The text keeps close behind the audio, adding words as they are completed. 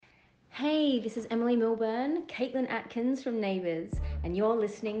Hey, this is Emily Milburn, Caitlin Atkins from Neighbours, and you're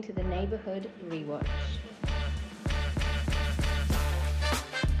listening to the Neighbourhood Rewatch.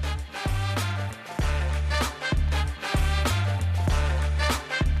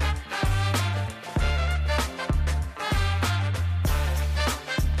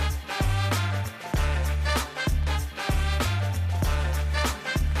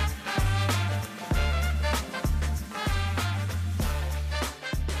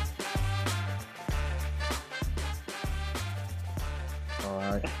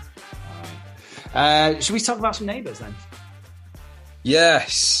 Should we talk about some Neighbours then?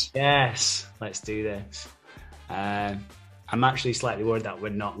 Yes. Yes, let's do this. I'm actually slightly worried that we're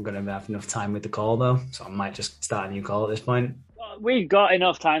not going to have enough time with the call, though, so I might just start a new call at this point. We've got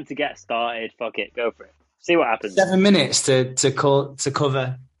enough time to get started. Fuck it, go for it. See what happens. 7 minutes to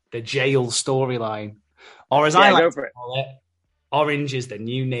cover the jail storyline, or as I like to call it, Orange is the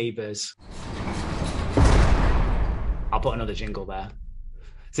New Neighbours. I'll put another jingle there.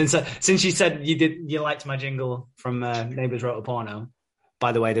 Since you said you liked my jingle from Neighbours Wrote a Porno.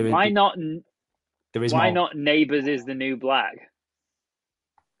 By the way, there is why not Neighbours is the New Black?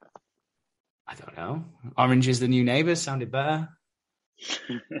 I don't know. Orange is the New Neighbours sounded better.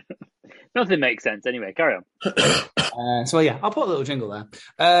 Nothing makes sense anyway. Carry on. So yeah, I'll put a little jingle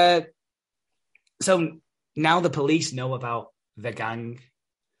there. So now the police know about the gang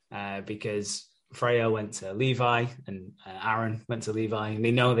because Freya went to Levi and Aaron went to Levi, and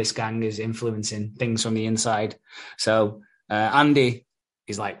they know this gang is influencing things from the inside. So Andy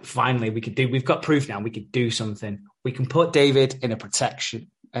is like, finally, we've got proof now. We could do something. We can put David in a protection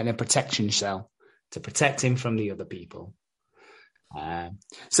cell to protect him from the other people.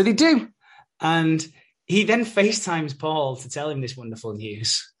 So they do. And he then FaceTimes Paul to tell him this wonderful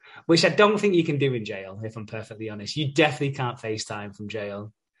news, which I don't think you can do in jail, if I'm perfectly honest. You definitely can't FaceTime from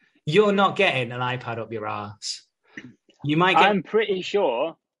jail. You're not getting an iPad up your ass. You might get... I'm pretty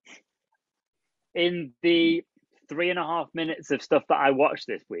sure in the 3.5 minutes of stuff that I watched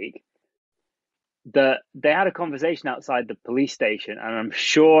this week that they had a conversation outside the police station, and I'm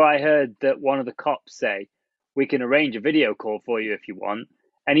sure I heard that one of the cops say, "We can arrange a video call for you if you want."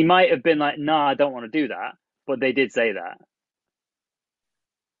 And he might have been like, "No, I don't want to do that," but they did say that.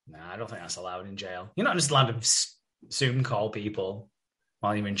 No, I don't think that's allowed in jail. You're not just allowed to Zoom call people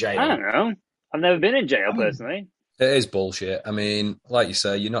while you're in jail. I don't know. I've never been in jail personally. It is bullshit. I mean, like you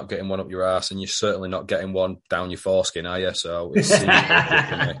say, you're not getting one up your ass, and you're certainly not getting one down your foreskin, are you? So it seems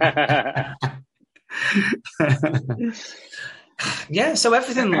yeah, so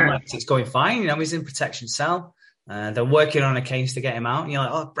everything looks like it's going fine. You know, he's in protection cell. They're working on a case to get him out. And you're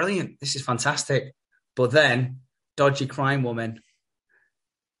like, oh, brilliant. This is fantastic. But then dodgy crime woman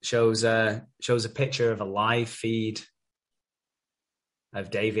shows a picture of a live feed of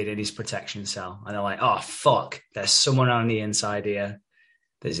David in his protection cell. And they're like, oh, fuck, there's someone on the inside here.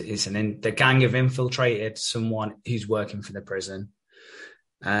 The gang have infiltrated someone who's working for the prison.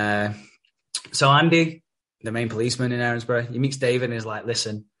 So Andy, the main policeman in Erinsborough, he meets David and is like,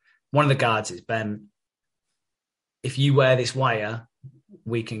 listen, one of the guards is Ben. If you wear this wire,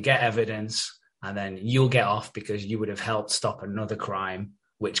 we can get evidence and then you'll get off because you would have helped stop another crime,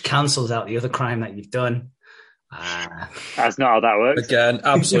 which cancels out the other crime that you've done. That's not how that works. Again,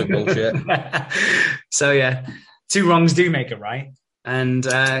 absolute bullshit. So yeah, two wrongs do make a right. And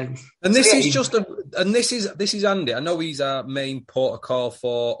this is Andy. I know he's our main port of call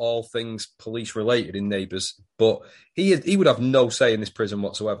for all things police related in Neighbours, but he would have no say in this prison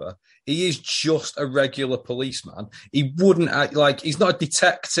whatsoever. He is just a regular policeman. He wouldn't act like he's not a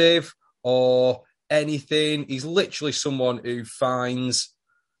detective or anything. He's literally someone who finds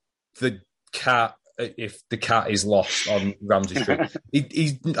the cat if the cat is lost on Ramsey Street.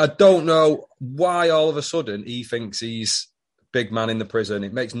 I don't know why all of a sudden he thinks he's big man in the prison.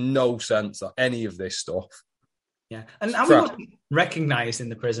 It makes no sense that any of this stuff. Yeah, and I wasn't recognised in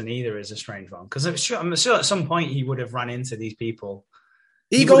the prison either as a strange one, because I'm sure at some point he would have run into these people.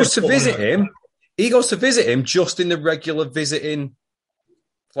 He goes to visit him. He goes to visit him just in the regular visiting,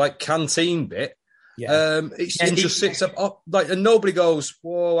 like canteen bit. Yeah, he just sits up like, and nobody goes,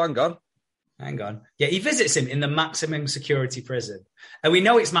 "Whoa, hang on." Yeah, he visits him in the maximum security prison. And we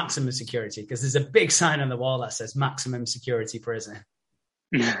know it's maximum security because there's a big sign on the wall that says maximum security prison.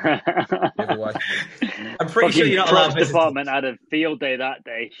 Either way. I'm pretty sure you're not allowed visitors. Department had a field day that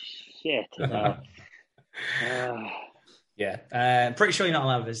day. Shit. Yeah, pretty sure you're not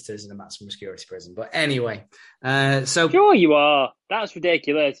allowed visitors in the maximum security prison. But anyway, so... Sure you are. That's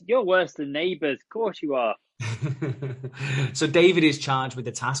ridiculous. You're worse than Neighbours. Of course you are. So David is charged with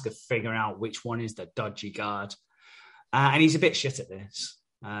the task of figuring out which one is the dodgy guard. And he's a bit shit at this.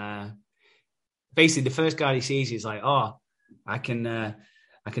 Basically, the first guard he sees, he's like, "Oh, I can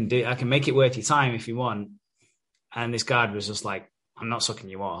make it worth your time if you want." And this guard was just like, "I'm not sucking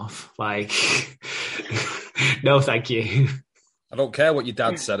you off. Like, no, thank you." I don't care what your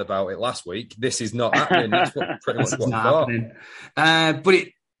dad said about it last week. This is not happening. That's pretty much what I thought.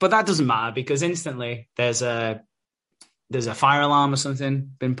 But that doesn't matter because instantly there's a fire alarm or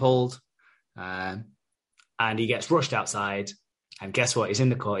something been pulled, and he gets rushed outside. And guess what? He's in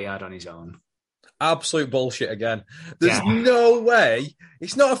the courtyard on his own. Absolute bullshit again. There's no way.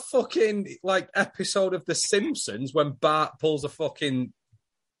 It's not a fucking episode of The Simpsons when Bart pulls a fucking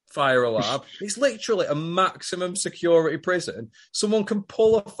fire alarm. It's literally a maximum security prison. Someone can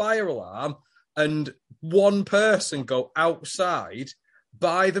pull a fire alarm and one person go outside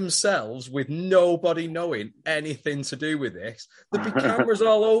by themselves with nobody knowing anything to do with this. There'd be cameras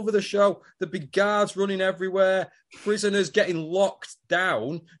all over the show. There'd be guards running everywhere. Prisoners getting locked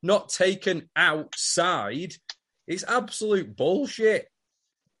down, not taken outside. It's absolute bullshit.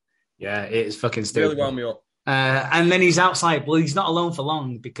 Yeah, it is fucking stupid. Really wound me up. And then he's outside. Well, he's not alone for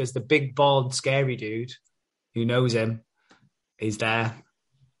long because the big, bald, scary dude who knows him is there.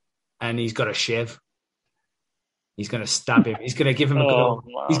 And he's got a shiv. He's going to stab him. He's going to give him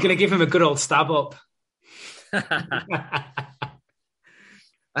He's going to give him a good old stab up.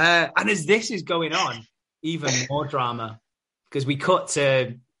 And as this is going on, even more drama because we cut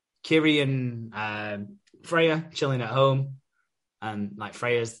to Kiri and Freya chilling at home, and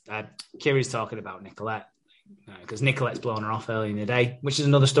Kiri's talking about Nicolette because Nicolette's blown her off early in the day, which is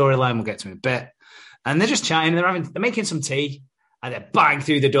another storyline we'll get to in a bit. And they're just chatting. They're making some tea, and then bang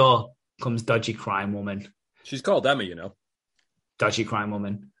through the door comes Dodgy Crime Woman. She's called Emma, you know. Dodgy Crime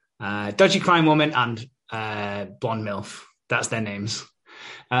Woman. Dodgy Crime Woman and Blonde MILF. That's their names.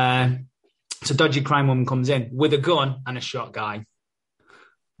 So Dodgy Crime Woman comes in with a gun and a shot guy.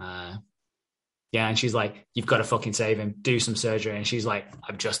 And she's like, "You've got to fucking save him. Do some surgery." And she's like,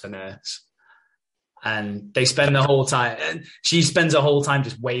 "I'm just a nurse." And they spend the whole time, and she spends the whole time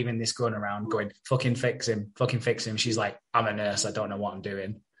just waving this gun around, going, "Fucking fix him, fucking fix him." She's like, "I'm a nurse. I don't know what I'm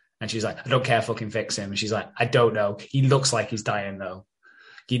doing." And she's like, "I don't care, fucking fix him." And she's like, "I don't know. He looks like he's dying though.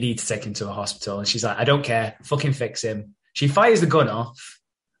 You need to take him to a hospital." And she's like, "I don't care, fucking fix him." She fires the gun off,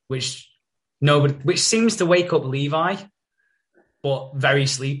 which seems to wake up Levi, but very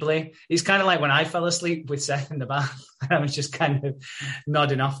sleepily. It's kind of like when I fell asleep with Seth in the bath. I was just kind of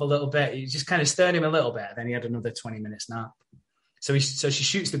nodding off a little bit. He just kind of stirred him a little bit. Then he had another 20 minutes nap. So she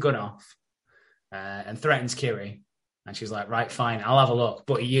shoots the gun off and threatens Kiri. And she's like, "Right, fine, I'll have a look.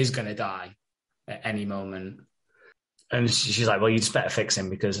 But he is going to die at any moment." And she's like, "Well, you just better fix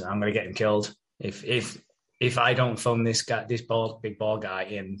him because I'm going to get him killed. If I don't phone this big ball guy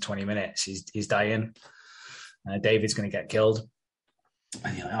in 20 minutes, he's dying. David's going to get killed."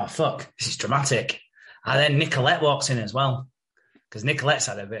 And you're like, "Oh, fuck, this is dramatic." And then Nicolette walks in as well because Nicolette's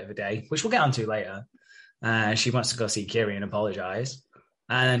had a bit of a day, which we'll get onto later. She wants to go see Kiri and apologise.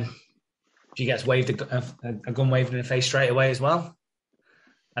 And she gets waved a gun waved in her face straight away as well.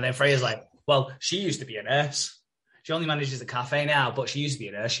 And then Freya's like, "Well, she used to be a nurse. She only manages a cafe now, but she used to be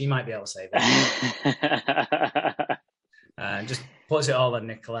a nurse. She might be able to save it." And just puts it all on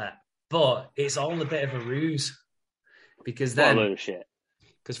Nicolette. But it's all a bit of a ruse because then... What a load of shit.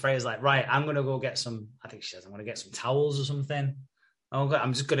 Because Freya's like, "Right, I'm going to go get some..." I think she says, "I'm going to get some towels or something.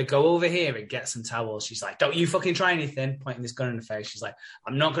 I'm just going to go over here and get some towels." She's like, "Don't you fucking try anything," pointing this gun in her face. She's like,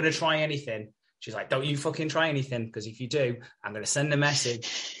 "I'm not going to try anything." She's like, "Don't you fucking try anything, because if you do, I'm going to send a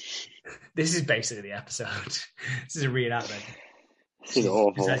message." This is basically the episode. This is a reenactment. This is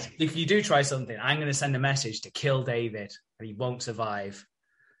awful. Like, "If you do try something, I'm going to send a message to kill David, and he won't survive."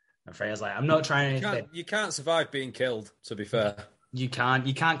 And Freya's like, "I'm not trying anything." You can't survive being killed, to be fair. You can't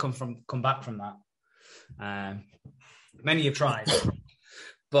come back from that. Many have tried.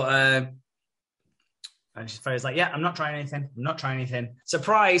 But and Freya's like, "Yeah, I'm not trying anything.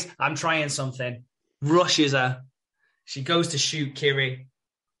 Surprise, I'm trying something." Rushes her. She goes to shoot Kiri.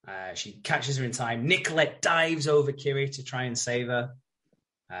 She catches her in time. Nicolette dives over Kiri to try and save her.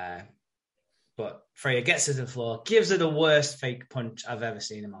 But Freya gets her to the floor, gives her the worst fake punch I've ever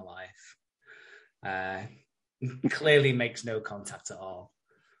seen in my life. Clearly makes no contact at all.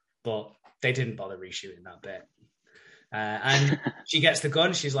 But they didn't bother reshooting that bit. And she gets the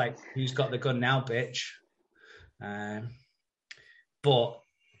gun. She's like, "Who's got the gun now, bitch?" But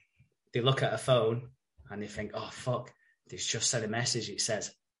they look at her phone and they think, "Oh, fuck, they've just sent a message. It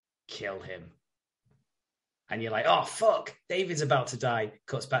says, 'Kill him.'" And you're like, "Oh, fuck, David's about to die."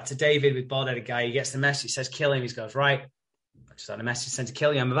 Cuts back to David with bald-headed guy. He gets the message. It says, "Kill him." He goes, "Right, I just had a message sent to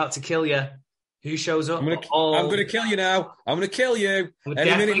kill you. I'm about to kill you." Who shows up? I'm going to kill you now. I'm going to kill you.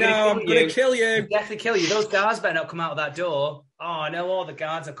 Any minute now, I'm going to kill you. Definitely kill you. Those guards better not come out of that door. Oh, no, all the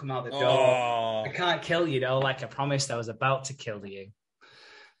guards have come out the door. Oh. I can't kill you, though, like I promised I was about to kill you.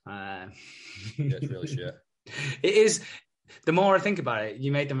 Yeah, it's really shit. It is. The more I think about it,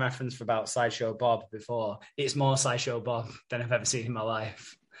 you made the reference for about Sideshow Bob before. It's more Sideshow Bob than I've ever seen in my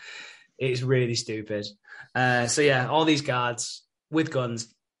life. It's really stupid. So, yeah, all these guards with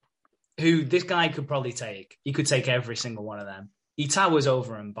guns, who this guy could probably take. He could take every single one of them. He towers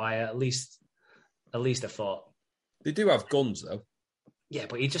over them by at least a foot. They do have guns, though. Yeah,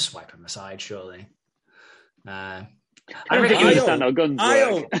 but he'd just swipe them aside, surely. I don't think you understand how guns work. I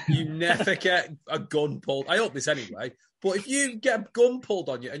hope you never get a gun pulled. I hope this anyway. But if you get a gun pulled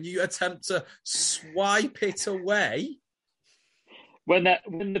on you and you attempt to swipe it away... When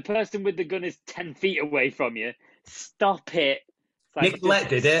the person with the gun is 10 feet away from you, stop it. Like, Nicolette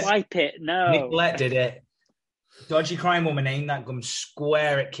did it. Swipe it. No. Nicolette did it. Dodgy Crime Woman aimed that gun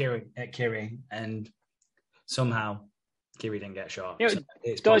square at Kiri, and somehow Kiri didn't get shot. You know,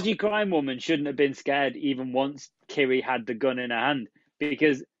 Dodgy Crime Woman shouldn't have been scared even once Kiri had the gun in her hand,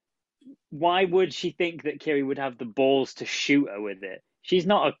 because why would she think that Kiri would have the balls to shoot her with it? She's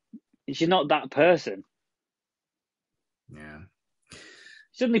not that person. Yeah.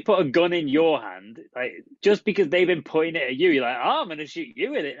 Suddenly put a gun in your hand, like just because they've been pointing it at you, you're like, oh, I'm going to shoot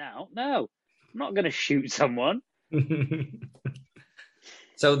you with it now. No, I'm not going to shoot someone.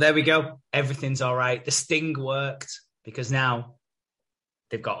 So there we go. Everything's all right. The sting worked because now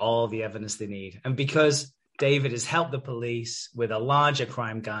they've got all the evidence they need. And because David has helped the police with a larger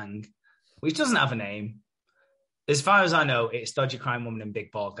crime gang, which doesn't have a name. As far as I know, it's Dodgy Crime Woman and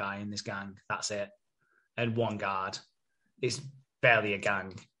Big Bald Guy in this gang. That's it. And one guard. It's barely a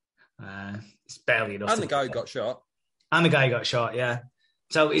gang. It's barely enough. And the guy who got shot. And the guy who got shot, yeah.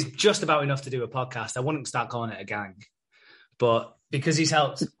 So it's just about enough to do a podcast. I wouldn't start calling it a gang. But because he's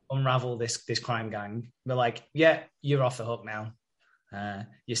helped unravel this crime gang, they're like, yeah, you're off the hook now.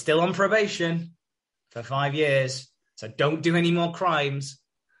 You're still on probation for 5 years, so don't do any more crimes.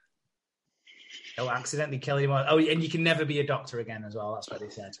 Don't accidentally kill anyone. Oh, and you can never be a doctor again as well. That's what they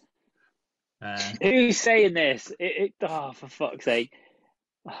said. Who's saying this? Oh, for fuck's sake.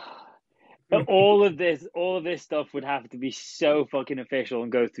 But all of this stuff would have to be so fucking official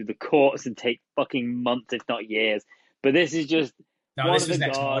and go through the courts and take fucking months, if not years. But this is just one of the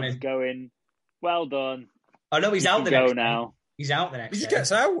guards going, well done. Oh, no, he's out the next day. Now. He's out the next day. He just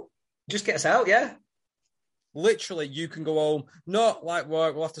gets out. Just gets out, yeah. Literally, you can go home, not like,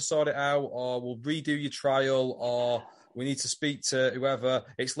 well, we'll have to sort it out, or we'll redo your trial, or we need to speak to whoever.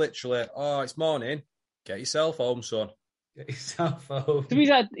 It's literally, oh, it's morning. Get yourself home, son. Get yourself home. So he's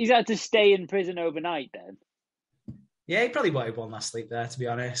had to stay in prison overnight then? Yeah, he probably wanted one last sleep there, to be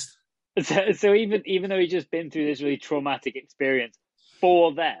honest. So even though he's just been through this really traumatic experience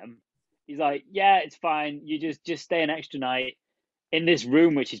for them, he's like, yeah, it's fine. You just stay an extra night in this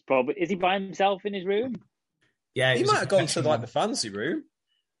room, which is probably... Is he by himself in his room? Yeah, he might have gone to like the fancy room.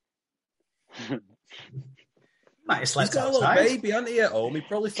 Might have slept He's got outside. A little baby, hasn't he, at home? He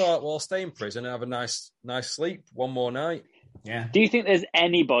probably thought, well, I'll stay in prison and have a nice sleep one more night. Yeah. Do you think there's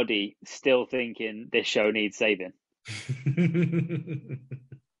anybody still thinking this show needs saving?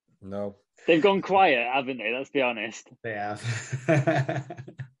 No. They've gone quiet, haven't they? Let's be honest. They have.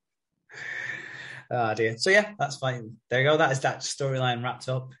 Oh, dear. So, yeah, that's fine. There you go. That is that storyline wrapped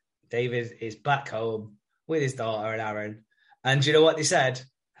up. David is back home with his daughter and Aaron. And do you know what they said?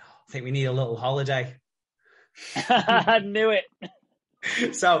 I think we need a little holiday. I knew it.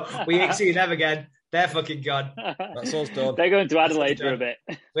 So we ain't seeing them again. They're fucking gone. That's all done. They're going to Adelaide for a bit.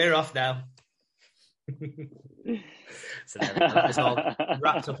 We're off now. So there we go. It's all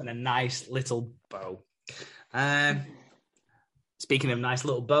wrapped up in a nice little bow. Speaking of nice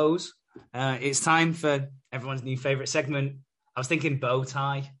little bows, it's time for everyone's new favourite segment. I was thinking bow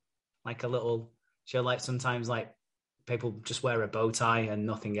tie, like a little show. Like sometimes, like people just wear a bow tie and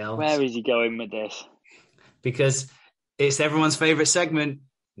nothing else. Where is he going with this? Because it's everyone's favourite segment.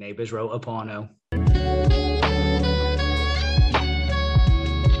 Neighbours wrote a porno.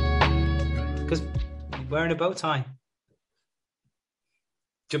 Because wearing a bow tie.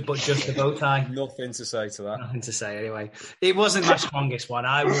 But just a bow tie. Nothing to say to that. Nothing to say, anyway. It wasn't my strongest one.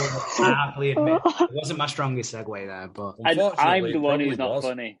 I will happily admit. It wasn't my strongest segue there, but... And I'm the one who's not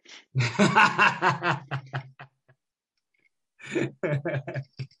funny.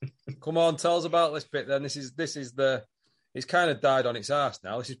 Come on, tell us about this bit then. This is the... It's kind of died on its arse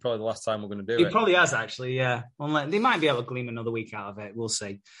now. This is probably the last time we're going to do it. It probably has, actually, yeah. They might be able to glean another week out of it. We'll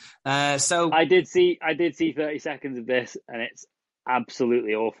see. So I did see 30 seconds of this, and it's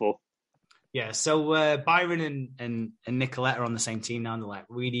absolutely awful. Yeah, so Byron and Nicolette are on the same team now. And they're like,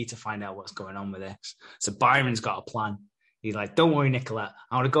 we need to find out what's going on with this. So Byron's got a plan. He's like, don't worry, Nicolette.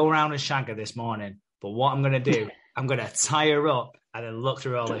 I'm going to go around and shag her this morning. But what I'm going to do, I'm going to tie her up and then look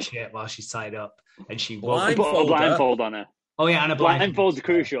through all her shit while she's tied up. And she won't put a blindfold on her. Oh, yeah, and a blindfold. Blindfold's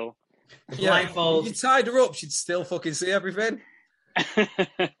crucial. Blindfold. If you tied her up, she'd still fucking see everything.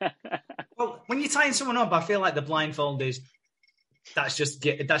 Well, when you're tying someone up, I feel like the blindfold that's just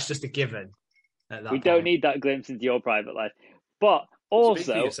a given. We don't need that glimpse into your private life. But also,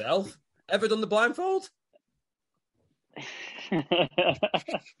 speak for yourself. Ever done the blindfold?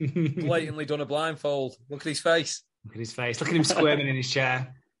 Blatantly done a blindfold. Look at his face. Look at his face. Look at him squirming in his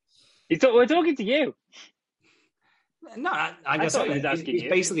chair. We're talking to you. No, I guess it's you.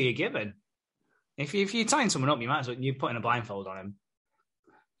 basically a given. If you're tying someone up, you might as well you're putting a blindfold on him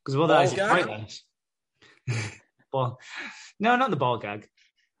because otherwise it's pointless. No, not the ball gag.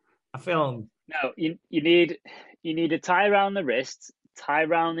 I feel no. You need a tie around the wrists, tie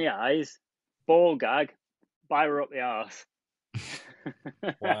around the eyes, ball gag, buy her up the arse.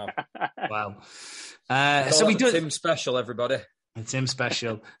 Wow. So we do Tim special, everybody. Tim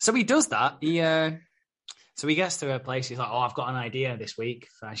special. So he does that. So he gets to her place. He's like, "Oh, I've got an idea this week."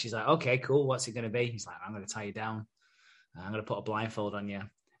 And she's like, "Okay, cool. What's it going to be?" He's like, "I'm going to tie you down. I'm going to put a blindfold on you." And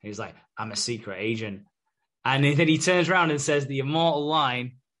he's like, "I'm a secret agent." And then he turns around and says the immortal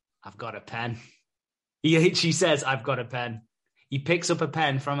line, "I've got a pen." She says, "I've got a pen." He picks up a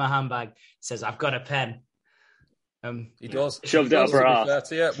pen from her handbag, says, "I've got a pen." He does. Shoved it up her ass.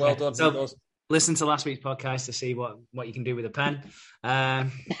 Well done. So, he does. Listen to last week's podcast to see what you can do with a pen.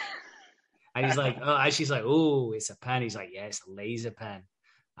 And he's like, oh, and she's like, "Oh, it's a pen." He's like, "Yeah, it's a laser pen.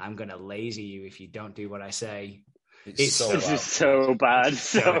 I'm going to laser you if you don't do what I say." It's so this is so bad.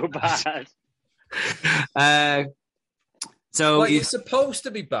 So bad. So it's supposed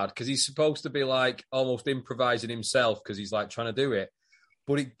to be bad because he's supposed to be like almost improvising himself because he's like trying to do it.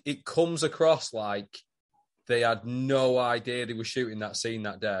 But it comes across like they had no idea they were shooting that scene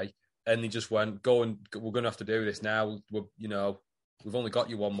that day. And they just went, we're going to have to do this now. We've only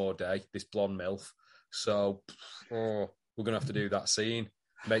got you one more day, this blonde MILF. So we're going to have to do that scene,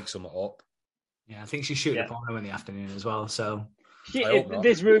 make something up. Yeah, I think she's shooting upon him in the afternoon as well. So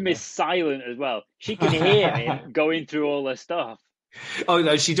this room is silent as well. She can hear him going through all her stuff. Oh,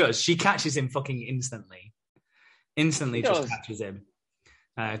 no, she does. She catches him fucking instantly. Just catches him.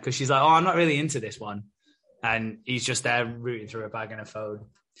 Because she's like, "Oh, I'm not really into this one." And he's just there rooting through her bag and her phone.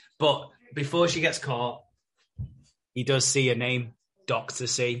 But before she gets caught, he does see a name, Dr.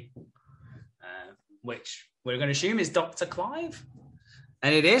 C, which we're going to assume is Dr. Clive.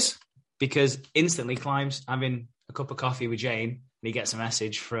 And it is, because instantly Clive's having a cup of coffee with Jane, and he gets a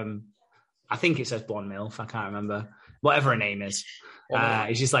message from, I think it says Blonde MILF, I can't remember, whatever her name is.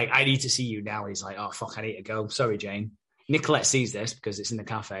 He's just like, "I need to see you now." He's like, "Oh, fuck, I need to go. Sorry, Jane." Nicolette sees this because it's in the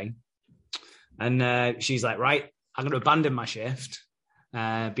cafe. And she's like, "Right, I'm going to abandon my shift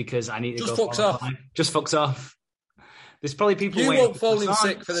because I need to just go." Just fucks off. There's probably people. You won't fall in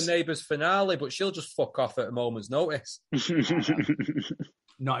sick for the Neighbours finale, but she'll just fuck off at a moment's notice.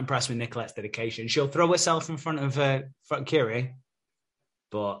 Not impressed with Nicolette's dedication. She'll throw herself in front of Kiri,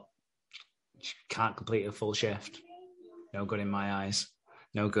 but she can't complete a full shift. No good in my eyes.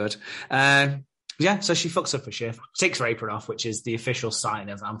 No good. So she fucks up her shift, takes her apron off, which is the official sign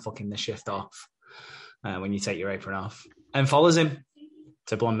of "I'm fucking the shift off" when you take your apron off, and follows him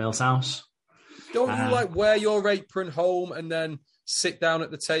to Blonde MILF's house. Don't you wear your apron home and then sit down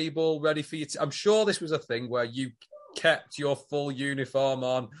at the table ready for you? I'm sure this was a thing where you kept your full uniform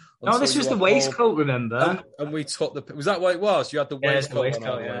on. No, this was the waistcoat, remember? And we took the... Was that what it was? You had the waistcoat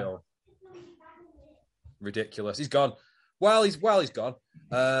on. Yeah. Ridiculous. He's gone. Well, he's gone.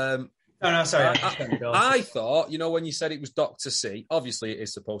 No, sorry. I thought, when you said it was Dr. C, obviously it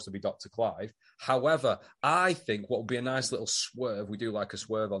is supposed to be Dr. Clive. However, I think what would be a nice little swerve, we do like a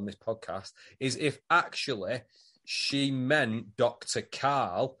swerve on this podcast, is if actually she meant Dr.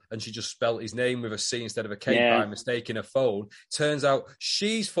 Carl and she just spelt his name with a C instead of a K by mistake in her phone. Turns out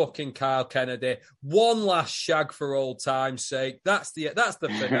she's fucking Carl Kennedy. One last shag for old time's sake. That's the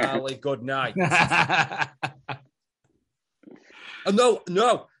finale. Good night.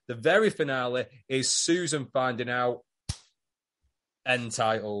 No. The very finale is Susan finding out end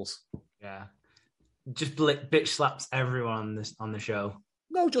titles. Yeah. Just bitch slaps everyone on the show.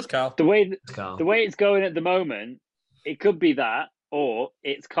 No, just Carl. The way it's going at the moment, it could be that, or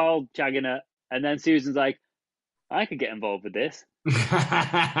it's Carl jagging her, and then Susan's like, "I could get involved with this."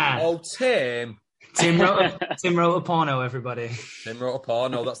 Oh, Tim. Tim wrote a porno, everybody. Tim wrote a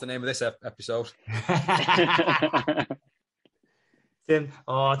porno. That's the name of this episode.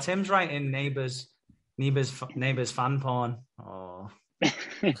 Tim's writing neighbours fan porn. Oh.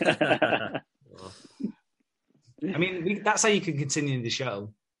 I mean, that's how you can continue the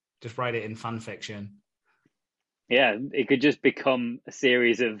show. Just write it in fan fiction. Yeah, it could just become a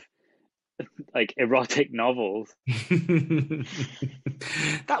series of like erotic novels.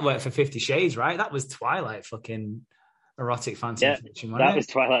 That worked for 50 Shades, right? That was Twilight fucking erotic fantasy fiction, wasn't that was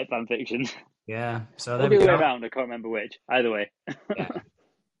Twilight fan fiction. Yeah, so there we go. Around, I can't remember which. Either way.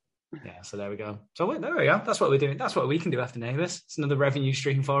 Yeah, so there we go. So there we go. That's what we're doing. That's what we can do after Neighbours. It's another revenue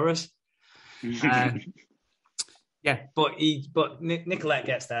stream for us. Yeah, but Nicolette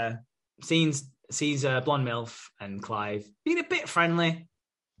gets there, sees Blonde MILF and Clive being a bit friendly,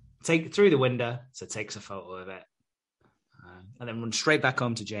 take through the window, so takes a photo of it, and then runs straight back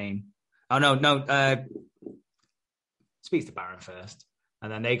home to Jane. Oh no, speaks to Baron first,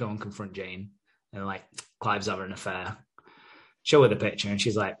 and then they go and confront Jane, and like Clive's having an affair. Show her the picture, and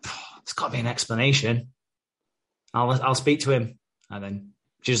she's like, "There's got to be an explanation. I'll speak to him," and then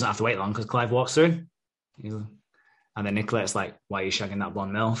she doesn't have to wait long because Clive walks through. And then Nicolette's like, "Why are you shagging that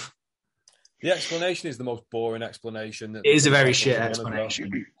blonde MILF?" The explanation is the most boring explanation. It is a very shit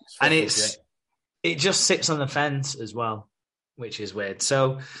explanation. And it just sits on the fence as well, which is weird.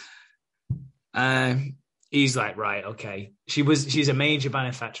 So he's like, right, okay. She's a major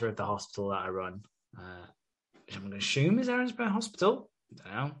benefactor of the hospital that I run. Which I'm going to assume is Erinsborough Hospital.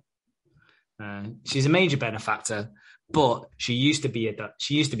 I don't know. She's a major benefactor, but she used to be a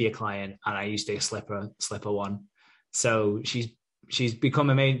client, and I used to slip her one. So she's become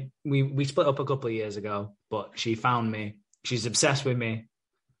a maid. We split up a couple of years ago, but she found me. She's obsessed with me.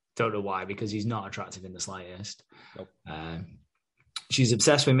 Don't know why, because he's not attractive in the slightest. Nope. She's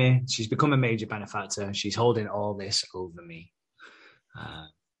obsessed with me. She's become a major benefactor. She's holding all this over me.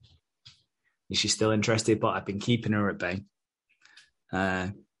 She's still interested, but I've been keeping her at bay.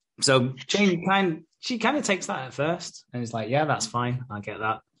 So Jane kind of takes that at first, and is like, "Yeah, that's fine. I get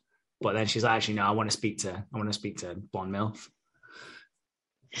that." But then she's like, "Actually, no, I want to speak to Blonde MILF."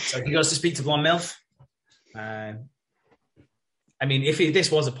 So he goes to speak to Blonde MILF. I mean, if this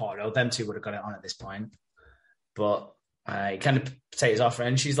was a porno, them two would have got it on at this point. But he kind of potatoes off her,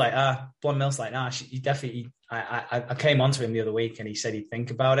 and she's like, Blonde MILF's like, "Nah, he definitely." I came onto him the other week, and he said he'd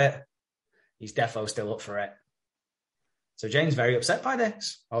think about it. He's defo still up for it. So Jane's very upset by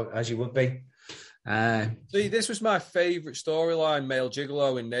this, as you would be. See, this was my favourite storyline, male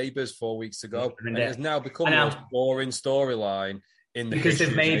gigolo in Neighbours 4 weeks ago, and it has now become the most boring storyline in the because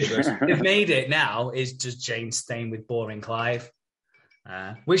they've made it now is just Jane staying with boring Clive,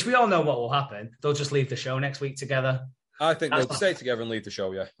 which we all know what will happen. They'll just leave the show next week together. I think they'll stay together and leave the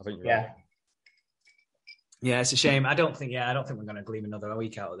show. Yeah, I think you're right. Yeah, it's a shame. I don't think we're going to glean another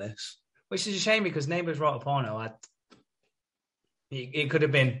week out of this, which is a shame because Neighbours wrote a porno. It could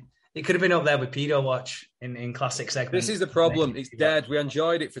have been up there with Pedo Watch in classic segments. This is the problem. It's dead. We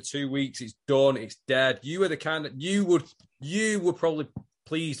enjoyed it for 2 weeks. It's done. It's dead. You were the kind that you were probably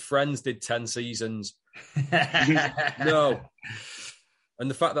pleased Friends did 10 seasons. No. And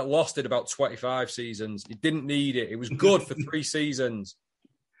the fact that Lost did about 25 seasons, it didn't need it. It was good for 3 seasons.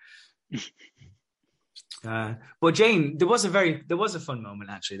 But Jane, there was a fun moment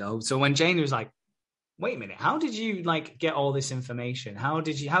actually though. So when Jane was like, "Wait a minute, how did you like get all this information? How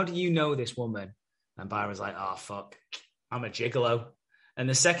do you know this woman?" And Byron's like, "Oh fuck, I'm a gigolo." And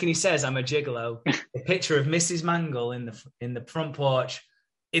the second he says I'm a gigolo, the picture of Mrs. Mangle in the front porch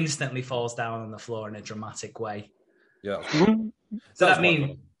instantly falls down on the floor in a dramatic way. Yeah. So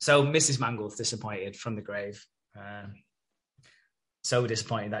Mrs. Mangle's disappointed from the grave. So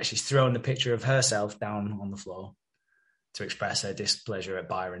disappointed that she's thrown the picture of herself down on the floor to express her displeasure at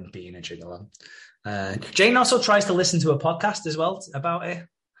Byron being a gigolo. Jane also tries to listen to a podcast as well about it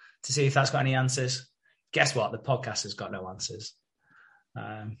to see if that's got any answers. Guess what? The podcast has got no answers.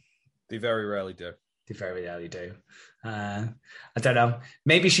 They very rarely do. I don't know.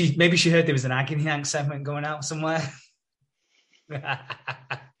 Maybe she heard there was an Agony Hank segment going out somewhere.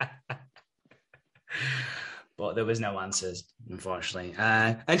 But there was no answers, unfortunately.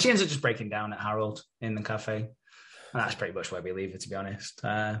 And she ends up just breaking down at Harold in the cafe. And that's pretty much where we leave it, to be honest.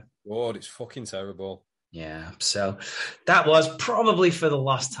 God, it's fucking terrible. Yeah, so that was probably for the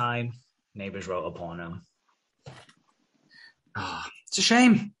last time Neighbours wrote a porno. It's a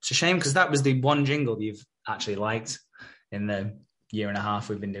shame. It's a shame because that was the one jingle you've actually liked in the year and a half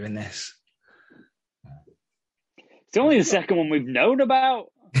we've been doing this. It's only the second one we've known about.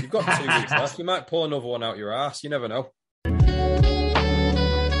 You've got 2 weeks left. You might pull another one out your ass. You never know.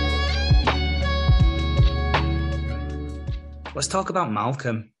 Let's talk about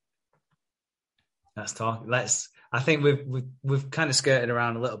Malcolm. Let's talk. I think we've kind of skirted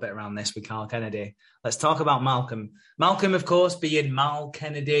around a little bit around this with Carl Kennedy. Let's talk about Malcolm. Malcolm, of course, being Mal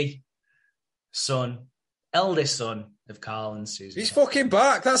Kennedy, eldest son of Carl and Susan. He's fucking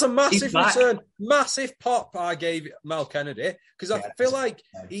back. That's a massive return. Massive pop I gave Mal Kennedy because I feel like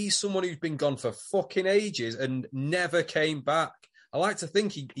he's someone who's been gone for fucking ages and never came back. I like to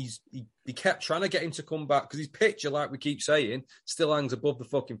think he kept trying to get him to come back because his picture, like we keep saying, still hangs above the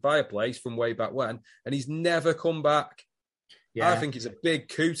fucking fireplace from way back when, and he's never come back. Yeah. I think it's a big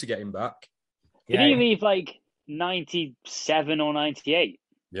coup to get him back. Did he leave like 97 or 98?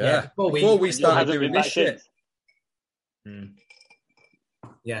 Yeah. Before we started doing this shit.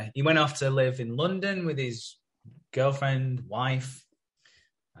 Yeah, he went off to live in London with his girlfriend, wife,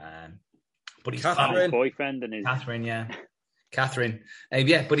 but he's Catherine, boyfriend, and his Catherine. Yeah, Catherine.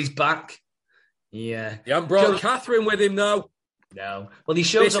 But he's back. Yeah, he hasn't brought Catherine with him though. No. Well, he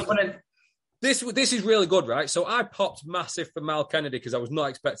shows up on a. This is really good, right? So I popped massive for Mal Kennedy because I was not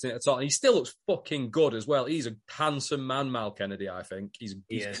expecting it at all. And he still looks fucking good as well. He's a handsome man, Mal Kennedy, I think. He's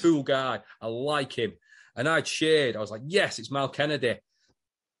a cool guy. I like him. And I cheered. I was like, yes, it's Mal Kennedy.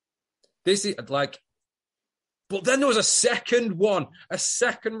 This is like... But then there was a second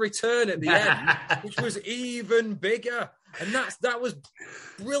return at the end, which was even bigger. And that was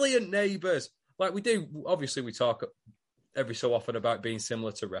brilliant, Neighbours. Like we do, obviously we talk every so often about being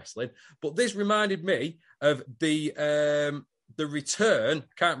similar to wrestling, but this reminded me of the return.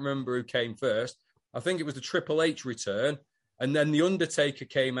 Can't remember who came first. I think it was the Triple H return, and then the Undertaker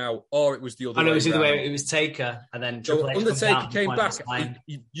came out, or it was the other. I know it was the other way. It was Taker, and then Triple H Undertaker came back.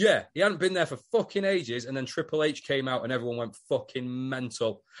 He hadn't been there for fucking ages, and then Triple H came out, and everyone went fucking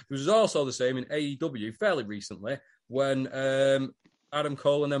mental. It was also the same in AEW fairly recently when Adam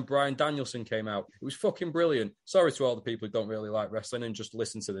Cole and then Bryan Danielson came out. It was fucking brilliant. Sorry to all the people who don't really like wrestling and just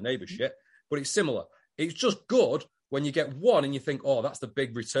listen to the Neighbours shit, but it's similar. It's just good when you get one and you think, oh, that's the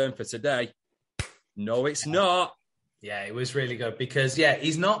big return for today. No, it's not. Yeah, it was really good because,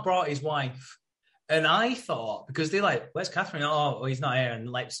 he's not brought his wife. And I thought, because they're like, where's Catherine? Oh, he's not here. And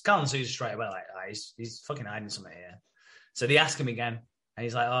like, Carl and Susan straight away, like, he's fucking hiding something here. So they ask him again. And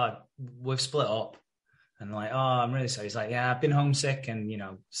he's like, oh, we've split up. And like, oh, I'm really sorry. He's like, yeah, I've been homesick. And,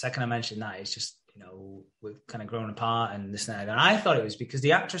 second I mentioned that, it's just, we've kind of grown apart and this and that. And I thought it was because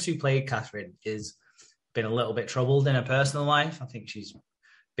the actress who played Catherine is been a little bit troubled in her personal life. I think she's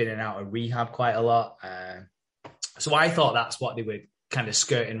been in and out of rehab quite a lot. So I thought that's what they were kind of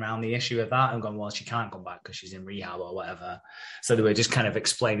skirting around the issue of that and going, well, she can't come back because she's in rehab or whatever. So they were just kind of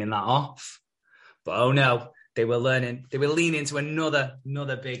explaining that off. But oh no, they were leaning into another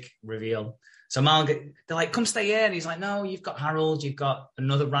big reveal. So Mal, they're like, come stay here. And he's like, no, you've got Harold. You've got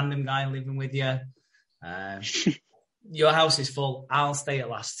another random guy living with you. Your house is full. I'll stay at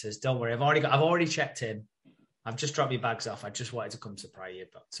Lassiter's. Don't worry. I've already checked in. I've just dropped your bags off. I just wanted to come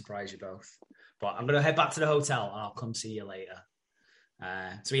surprise you both. But I'm going to head back to the hotel and I'll come see you later.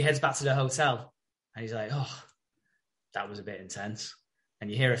 So he heads back to the hotel and he's like, oh, that was a bit intense.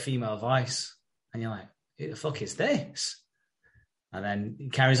 And you hear a female voice and you're like, who the fuck is this? And then he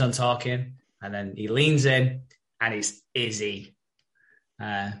carries on talking and then he leans in and it's Izzy.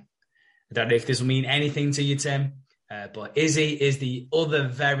 I don't know if this will mean anything to you, Tim, but Izzy is the other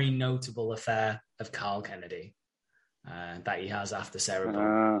very notable affair of Carl Kennedy that he has after Sarah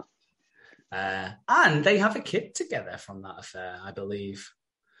Bond. And they have a kid together from that affair, I believe.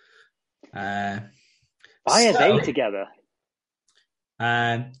 Why are they together?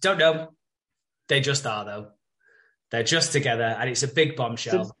 Don't know. They just are, though. They're just together, and it's a big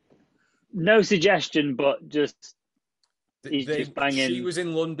bombshell. So, no suggestion, but just he's just banging. She was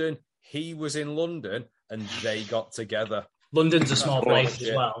in London, he was in London, and they got together. London's a small place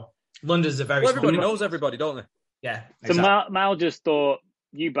as well. London's a very small place. Everybody knows everybody, don't they? Yeah. Exactly. So Mal just thought,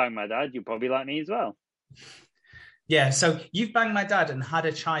 you banged my dad, you'll probably like me as well. Yeah, so you've banged my dad and had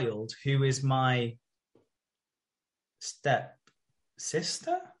a child who is my step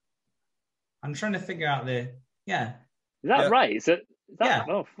sister? I'm trying to figure out Is that right? Is that? Yeah.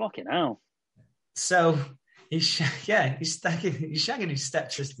 Oh, fucking hell. So he's shagging his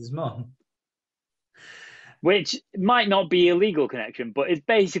stepsister's mum. Which might not be a legal connection, but it's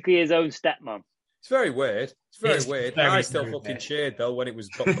basically his own stepmom. It's very weird. It's weird. I still fucking cheered, though, when it was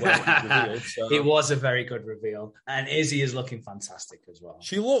revealed. So. It was a very good reveal. And Izzy is looking fantastic as well.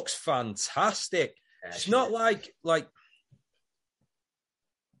 She looks fantastic. Yeah, she's not like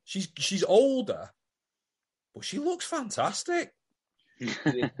she's older, but she looks fantastic.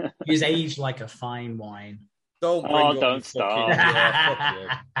 She's aged like a fine wine. Don't start.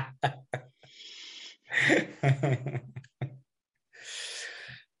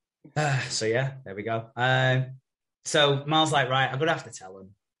 So yeah, there we go. So Mal's like, right, I'm gonna have to tell him.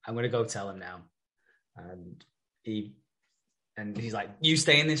 I'm gonna go tell him now. And he's like, you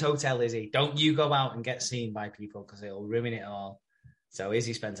stay in this hotel, Izzy. Don't you go out and get seen by people because it'll ruin it all. So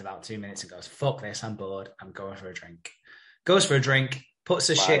Izzy spends about 2 minutes and goes, fuck this, I'm bored. I'm going for a drink. Goes for a drink, puts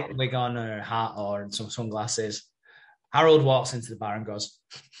a shit wig on her hat or some sunglasses. Harold walks into the bar and goes,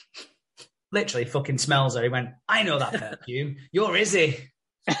 literally fucking smells her. He went, I know that perfume. You're Izzy.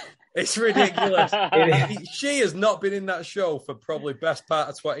 It's ridiculous. She has not been in that show for probably best part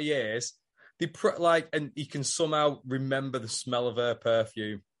of 20 years. And he can somehow remember the smell of her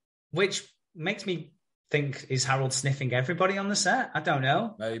perfume. Which makes me think, is Harold sniffing everybody on the set? I don't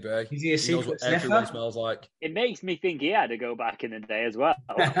know. Maybe. Is he a secret knows what sniffer? everyone smells like. It makes me think he had to go back in the day as well.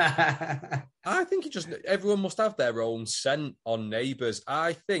 I think everyone must have their own scent on Neighbours.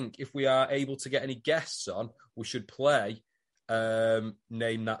 I think if we are able to get any guests on, we should play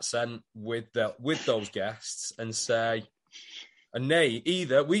Name That Scent with those guests and say a name.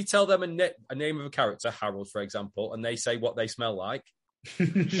 Either we tell them a name of a character, Harold, for example, and they say what they smell like,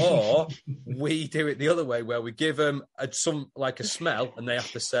 or we do it the other way, where we give them a smell, and they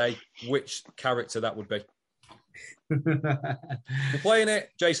have to say which character that would be. We're playing it.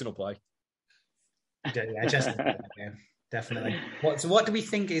 Jason will play. Yeah, Jason will play that game, definitely. What do we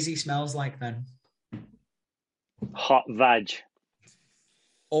think Izzy smells like then? Hot vag.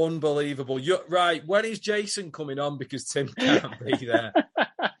 Unbelievable. You're right. When is Jason coming on? Because Tim can't be there.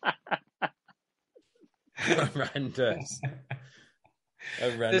 Horrendous.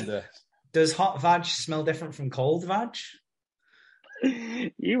 Does hot vag smell different from cold vag?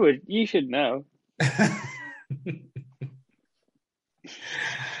 You should know.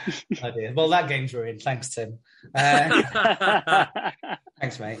 Oh dear. Well, that game's ruined. Thanks, Tim.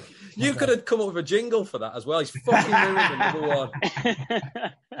 Thanks, mate. You could have come up with a jingle for that as well. He's fucking ruined another one.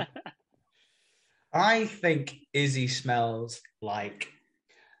 I think Izzy smells like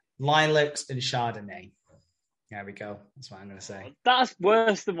lilacs and Chardonnay. There we go. That's what I'm going to say. That's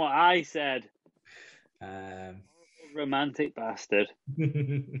worse than what I said. Romantic bastard. No,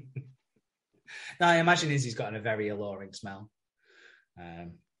 I imagine Izzy's got a very alluring smell.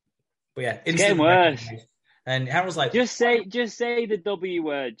 But yeah, it's getting worse. And Harold's like, just say the W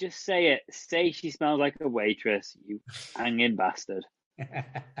word. Just say it. Say she smells like a waitress. You hanging bastard.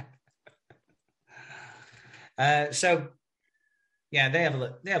 So yeah, they have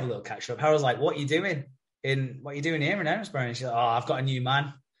a little catch up. Harold's like, what are you doing here in Erinsborough? And she's like, oh, I've got a new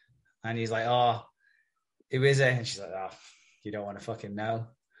man. And he's like, oh, who is it? And she's like, oh, you don't want to fucking know. And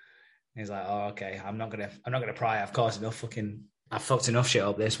he's like, oh, okay, I'm not gonna pry. I've caused enough I've fucked enough shit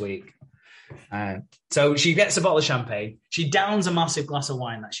up this week. So she gets a bottle of champagne. She downs a massive glass of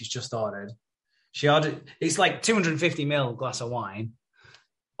wine that she's just ordered. It's like 250 ml glass of wine.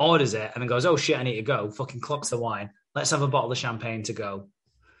 Orders it and then goes, oh shit, I need to go. Fucking clocks the wine. Let's have a bottle of champagne to go.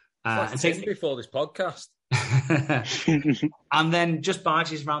 And take before this podcast. And then just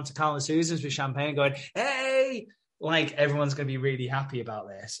barges around to Carl and Susan's with champagne going, hey, like everyone's going to be really happy about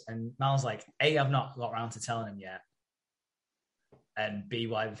this. And Mal's like, A, I've not got around to telling him yet. And B,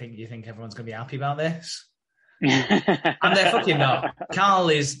 why do you think everyone's going to be happy about this? And they're fucking not. Carl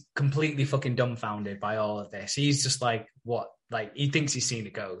is completely fucking dumbfounded by all of this. He's just like, what? Like, he thinks he's seen a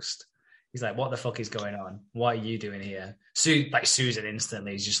ghost. He's like, what the fuck is going on? What are you doing here? Susan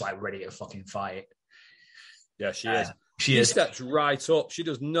instantly is just like ready to fucking fight. Yeah, she is. She steps right up. She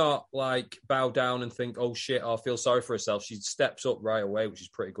does not like bow down and think, oh shit, or feel sorry for herself. She steps up right away, which is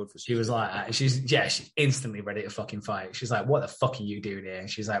pretty good for Susan. She was like, she's instantly ready to fucking fight. She's like, what the fuck are you doing here? And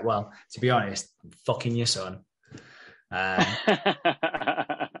she's like, well, to be honest, I'm fucking your son.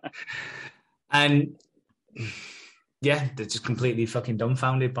 And yeah, they're just completely fucking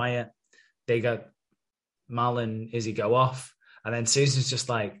dumbfounded by it. Mal and Izzy go off, and then Susan's just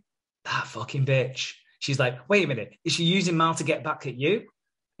like, that fucking bitch. She's like, wait a minute, is she using Mal to get back at you?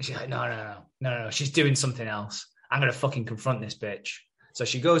 And she's like, no, she's doing something else. I'm going to fucking confront this bitch. So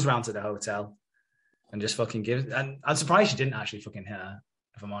she goes around to the hotel and just fucking gives, and I'm surprised she didn't actually fucking hit her,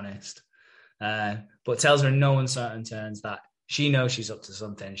 if I'm honest. But tells her in no uncertain terms that she knows she's up to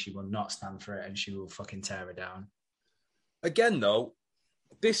something, she will not stand for it, and she will fucking tear her down. Again, though,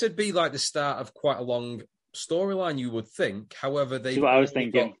 this would be like the start of quite a long storyline, you would think. However,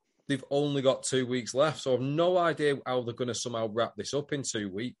 they've only got 2 weeks left, so I've no idea how they're going to somehow wrap this up in 2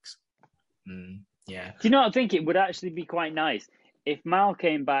 weeks. Yeah. Do you know what I think? It would actually be quite nice if Mal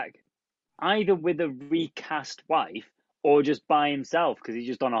came back either with a recast wife or just by himself because he's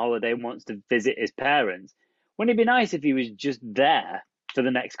just on a holiday and wants to visit his parents. Wouldn't it be nice if he was just there for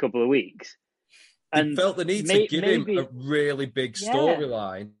the next couple of weeks? And felt the need to give him a really big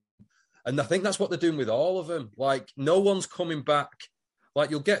storyline And I think that's what they're doing with all of them. Like, no one's coming back. Like,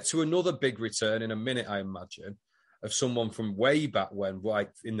 you'll get to another big return in a minute, I imagine, of someone from way back when,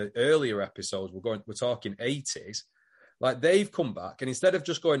 like in the earlier episodes, we're talking 80s. Like, they've come back, and instead of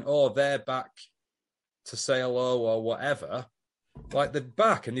just going, oh, they're back to say hello or whatever, like, they're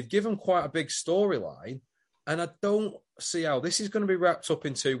back, and they've given quite a big storyline, and I don't see how this is going to be wrapped up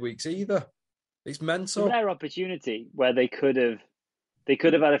in 2 weeks either. It's mental. It's their opportunity where they could have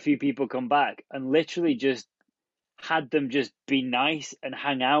had a few people come back and literally just had them just be nice and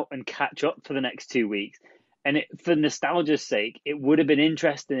hang out and catch up for the next 2 weeks. And for nostalgia's sake, it would have been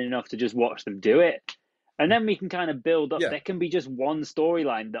interesting enough to just watch them do it. And then we can kind of build up. Yeah. There can be just one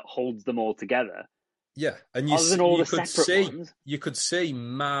storyline that holds them all together. Yeah. And you could see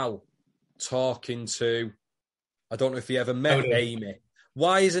Mal talking to, I don't know if he ever met Amy.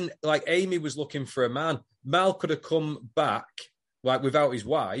 Why isn't, like, Amy was looking for a man. Mal could have come back, like, without his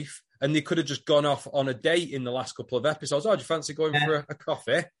wife, and they could have just gone off on a date in the last couple of episodes. Oh, do you fancy going for a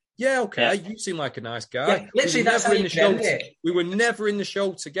coffee? Yeah, okay. Yeah. You seem like a nice guy. Yeah, literally, that's how you get it. We were never in the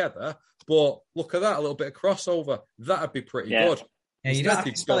show together, but look at that, a little bit of crossover. That'd be pretty good. Yeah, you don't have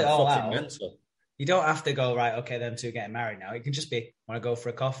to spell it all out. Mental. You don't have to go, right, okay, them two are getting married now. It can just be, want to go for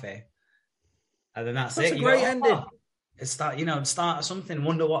a coffee? And then that's it. That's a great ending. Start something,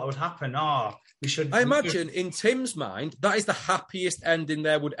 wonder what would happen. Oh, we should. I imagine in Tim's mind, that is the happiest ending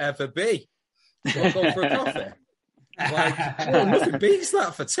there would ever be. Go for a coffee. Like, nothing beats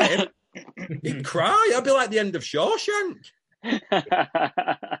that for Tim. He'd cry. I'd be like the end of Shawshank.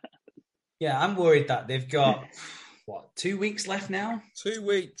 Yeah, I'm worried that they've got, 2 weeks left now? 2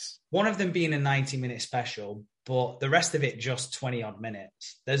 weeks. One of them being a 90-minute special, but the rest of it just 20-odd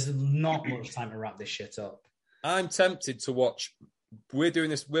minutes. There's not much time to wrap this shit up. I'm tempted to watch. We're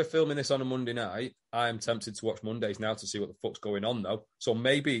filming this on a Monday night. I am tempted to watch Mondays now to see what the fuck's going on, though. So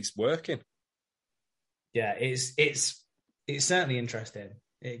maybe it's working. Yeah, it's certainly interesting.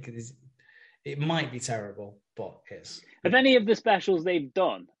 It might be terrible, but it's. Have any of the specials they've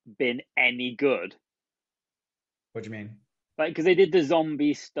done been any good? What do you mean? Like, because they did the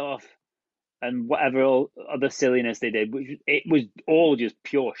zombie stuff and whatever other silliness they did, which it was all just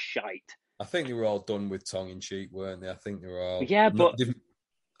pure shite. I think they were all done with tongue-in-cheek, weren't they? I think they were all... Yeah, but...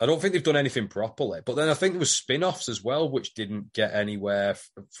 I don't think they've done anything properly. But then I think there was spin-offs as well, which didn't get anywhere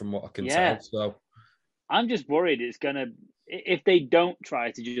from what I can tell. So I'm just worried it's going to... If they don't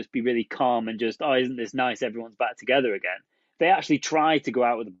try to just be really calm and just, oh, isn't this nice, everyone's back together again, if they actually try to go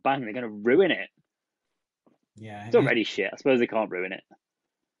out with a bang, they're going to ruin it. Yeah. It's already shit. I suppose they can't ruin it.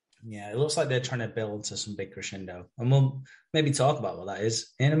 Yeah, it looks like they're trying to build to some big crescendo. And we'll maybe talk about what that is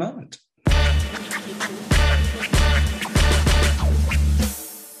in a moment.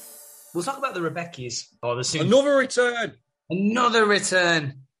 We'll talk about the Rebeccas. Another return. Another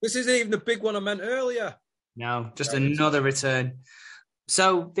return. This isn't even the big one I meant earlier. No, just another return.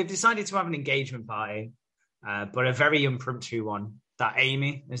 So they've decided to have an engagement party, but a very impromptu one that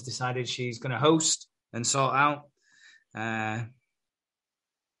Amy has decided she's going to host and sort out.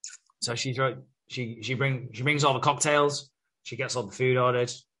 So she brings all the cocktails. She gets all the food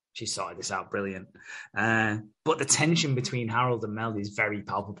ordered. She sorted this out brilliant. But the tension between Harold and Mel is very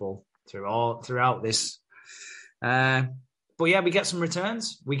palpable throughout this. But yeah, we get some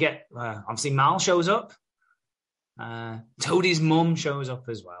returns. We get, obviously, Mal shows up. Toadie's mum shows up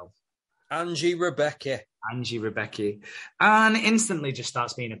as well. Angie Rebecca. And instantly just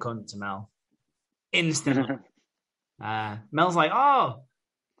starts being a cunt to Mel. Instantly. Mel's like, oh,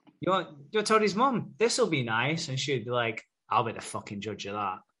 you're Toadie's mum. This'll be nice. And she'd be like, I'll be the fucking judge of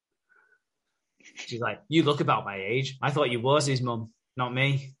that. She's like, you look about my age. I thought you was his mum, not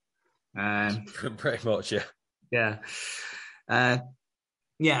me. Pretty much, yeah. Yeah. And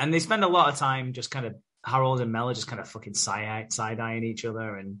they spend a lot of time just kind of, Harold and Mel are just kind of fucking side-eyeing each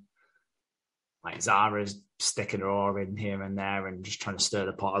other, and like Zara's sticking her oar in here and there and just trying to stir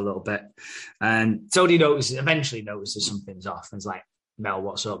the pot a little bit. And Toadie eventually notices something's off and is like, Mel,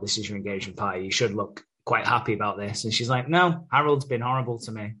 what's up? This is your engagement party. You should look quite happy about this. And she's like, no, Harold's been horrible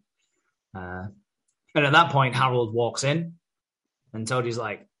to me. And at that point, Harold walks in and Toadie's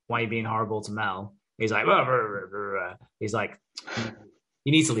like, why are you being horrible to Mel? He's like, rah, rah, rah, rah. He's like,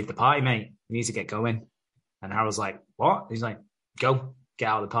 you need to leave the party, mate. You need to get going. And Harold's like, what? He's like, go, get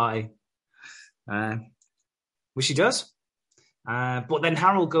out of the party. Which he does. But then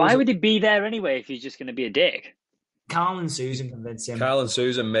Harold goes... Why would he be there anyway if he's just going to be a dick? Carl and Susan convince him. Carl and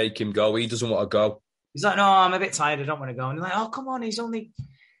Susan make him go. He doesn't want to go. He's like, no, I'm a bit tired. I don't want to go. And they're like, oh, come on. He's only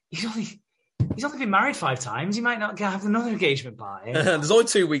been married 5 times. He might not have another engagement party. There's only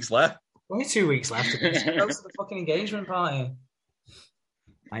 2 weeks left. Only 2 weeks left to go to the fucking engagement party.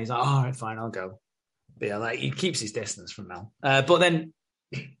 And he's like, all right, fine, I'll go. But yeah, like he keeps his distance from Mel. But then,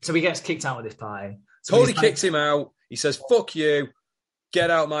 so he gets kicked out of this party. So Tony kicks him out. He says, fuck you, get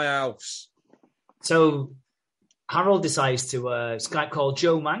out my house. So Harold decides to Skype call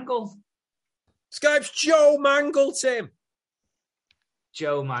Joe Mangle. Skype's Joe Mangle, Tim.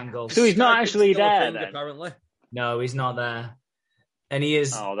 Joe Mangle. So he's not actually there, then? Apparently. No, he's not there. And he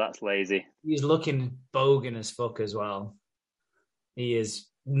is... Oh, that's lazy. He's looking bogan as fuck as well. He is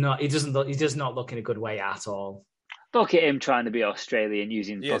not... He does not look in a good way at all. Fuck at him trying to be Australian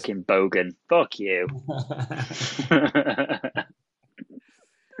using fucking bogan. Fuck you.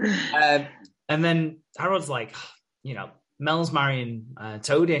 And then Harold's like, Mel's marrying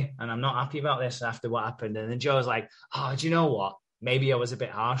Toadie, and I'm not happy about this after what happened. And then Joe's like, oh, do you know what? Maybe I was a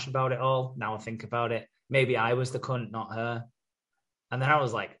bit harsh about it all. Now I think about it. Maybe I was the cunt, not her. And then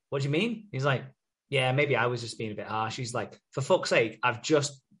Harold's like, what do you mean? He's like, yeah, maybe I was just being a bit harsh. He's like, for fuck's sake, I've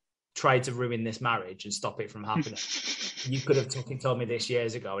just tried to ruin this marriage and stop it from happening. You could have told me this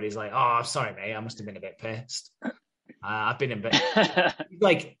years ago. And he's like, oh, I'm sorry, mate. I must have been a bit pissed. I've been a bit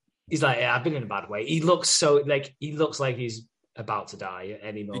he's like, yeah, I've been in a bad way. He looks like he's about to die at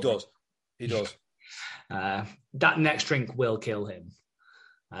any moment. He does. That next drink will kill him.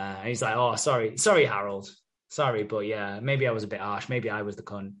 He's like, oh, sorry, Harold. Sorry, but yeah, maybe I was a bit harsh. Maybe I was the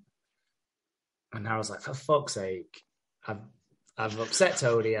cunt. And Harold's like, for fuck's sake, I've upset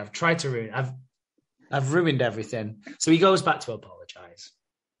Toadie. I've tried to ruin. I've ruined everything. So he goes back to apologize.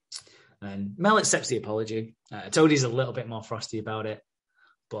 And Mel accepts the apology. Toadie's a little bit more frosty about it,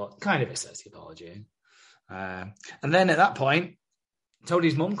 but kind of accepts the apology. And then at that point,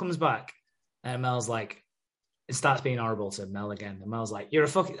 Toadie's mum comes back, and Mel's like, it starts being horrible to Mel again. And Mel's like,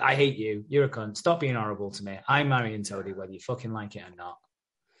 I hate you. You're a cunt. Stop being horrible to me. I'm marrying Toadie, whether you fucking like it or not.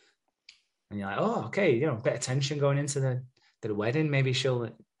 And you're like, oh, okay, a bit of tension going into the wedding. Maybe she'll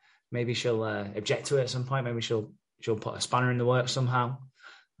object to it at some point. Maybe she'll put a spanner in the works somehow.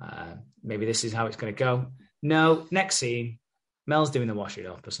 Maybe this is how it's going to go. No, next scene, Mel's doing the washing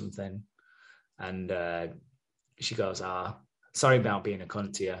up or something. And she goes, sorry about being a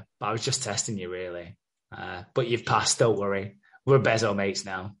cunt to you, but I was just testing you, really. But you've passed, don't worry. We're Bezo mates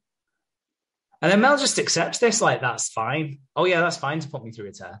now. And then Mel just accepts this, like, that's fine. Oh, yeah, that's fine to put me through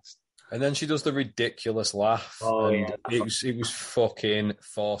a test. And then she does the ridiculous laugh. Oh, yeah. It was fucking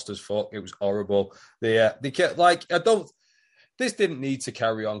forced as fuck. It was horrible. They kept, this didn't need to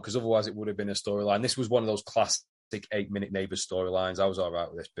carry on because otherwise it would have been a storyline. This was one of those classic 8-minute Neighbours storylines. I was all right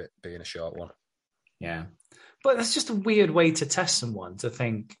with this bit being a short one. Yeah. But that's just a weird way to test someone, to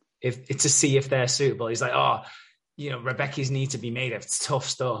think, to see if they're suitable. He's like, Rebecca's need to be made of tough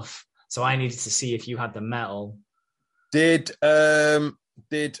stuff. So I needed to see if you had the metal. Did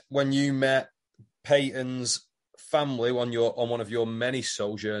when you met Peyton's family on one of your many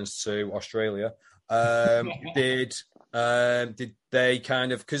sojourns to Australia, did they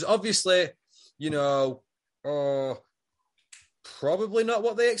kind of, because obviously, probably not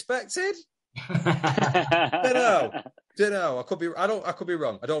what they expected. Don't know. I could be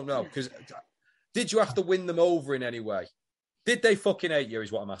wrong. I don't know. Because did you have to win them over in any way? Did they fucking hate you?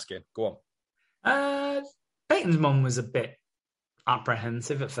 Is what I'm asking. Go on. Peyton's mum was a bit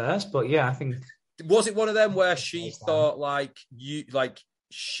apprehensive at first, but yeah, I think. Was it one of them where she thought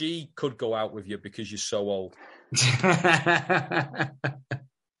she could go out with you because you're so old?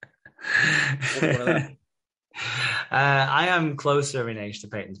 I am closer in age to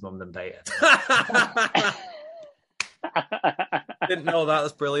Peyton's mum than Peyton. Didn't know that.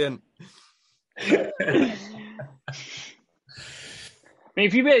 That's brilliant. I mean,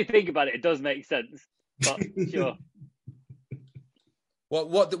 if you really think about it, it does make sense. But sure.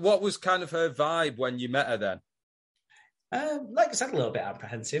 What was kind of her vibe when you met her then? Like I said, a little bit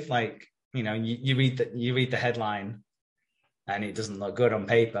apprehensive. Like, you read the headline, and it doesn't look good on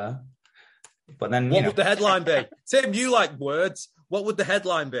paper. But then, what would the headline be? Tim, you like words. What would the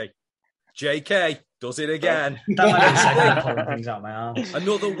headline be? JK does it again. That might be second pulling things out my arms.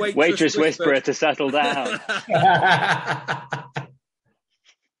 Another waitress whisperer to settle down.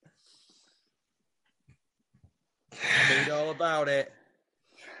 Read all about it.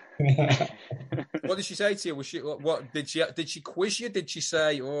 What did she say to you? Was she what did she quiz you? Did she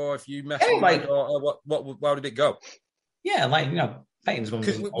say, "Oh, if you mess with me," or what? How did it go? Yeah, Peyton's mum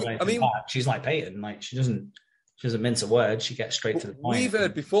doesn't she's like Peyton. Like she doesn't mince a word. She gets straight to the point. We've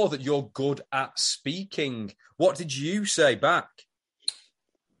heard before that you're good at speaking. What did you say back?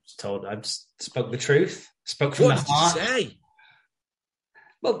 I spoke the truth. Spoke from the heart. What did you say?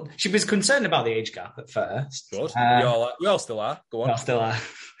 Well, she was concerned about the age gap at first. Good. We all still are. Go on. We all still are.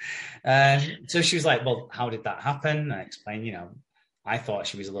 So she was like, well, how did that happen? And I explained, I thought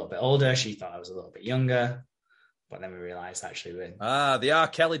she was a little bit older. She thought I was a little bit younger. But then we realised actually we're... the R.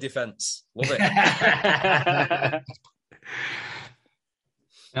 Kelly defence. Love it.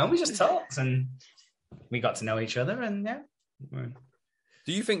 No, we just talked and we got to know each other, and yeah.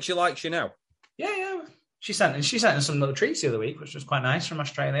 Do you think she likes you now? Yeah. She sent us some little treats the other week, which was quite nice from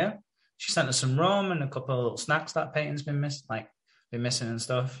Australia. She sent us some rum and a couple of little snacks that Peyton's been missing and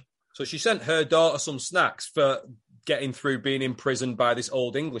stuff. So she sent her daughter some snacks for getting through being imprisoned by this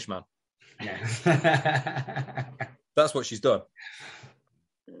old Englishman. Yeah. That's what she's done.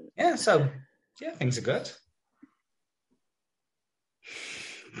 Yeah, so yeah, things are good.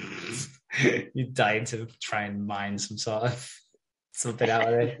 You dying to try and mine something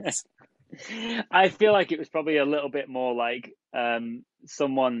out of it. I feel like it was probably a little bit more like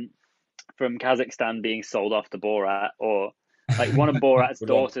someone from Kazakhstan being sold off to Borat, or like one of Borat's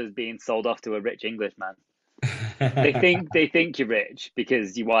daughters being sold off to a rich Englishman. They think you're rich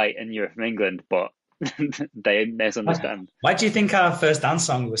because you're white and you're from England, but they misunderstand. Why do you think our first dance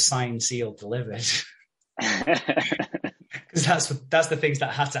song was signed, sealed, delivered? Because that's the things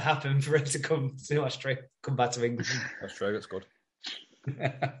that had to happen for it to come to Australia, come back to England. Australia's good.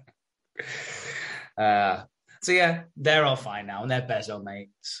 So yeah, they're all fine now, and they're bezo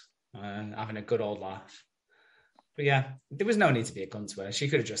mates, having a good old laugh. But yeah, there was no need to be a cunt to her. She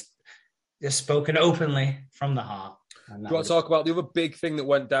could have just spoken openly from the heart. Do you want to talk about the other big thing that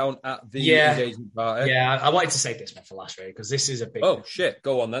went down at the engagement party? Yeah, I wanted to save this one for last, really, because this is a big... Oh, shit.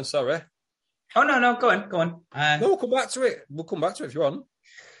 Go on then, sorry. Oh, no, go on. No, we'll come back to it. We'll come back to it if you want.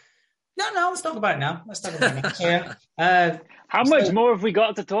 No, let's talk about it now. How much more have we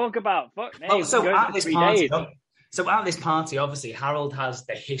got to talk about? Fuck me. So at this party, obviously, Harold has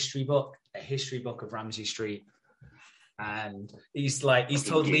the history book of Ramsay Street. And he's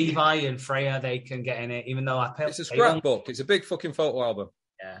told Levi and Freya they can get in it, even though it's a scrapbook. It's a big fucking photo album.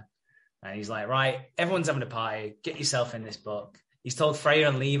 Yeah. And he's like, right, everyone's having a party. Get yourself in this book. He's told Freya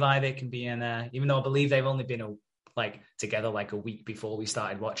and Levi they can be in there, even though I believe they've only been together a week before we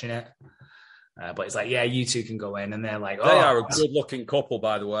started watching it. But it's like, yeah, you two can go in. And they're like, they are a good-looking couple,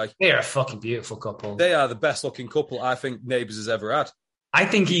 by the way. They're a fucking beautiful couple. They are the best-looking couple I think Neighbours has ever had. I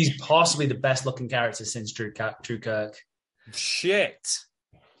think he's possibly the best-looking character since Drew Kirk. Shit.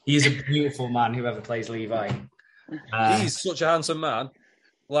 He's a beautiful man, whoever plays Levi. He's such a handsome man.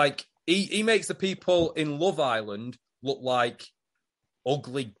 Like, he makes the people in Love Island look like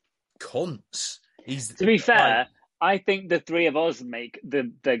ugly cunts. To be fair, I think the three of us make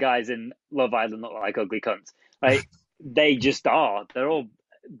the guys in Love Island look like ugly cunts. Like, they just are. They're all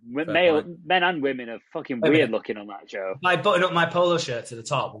men and women are fucking weird looking on that show. I button up my polo shirt to the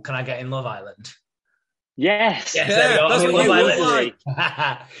top. Well, can I get in Love Island? Yes. That's what you look like.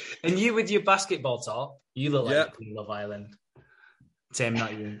 And you with your basketball top, you look like Love Island. Tim,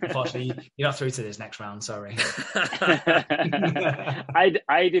 not you. Unfortunately, you're not through to this next round. Sorry.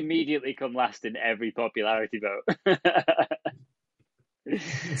 I'd immediately come last in every popularity vote.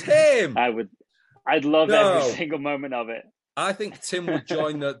 Tim, I'd love every single moment of it. I think Tim would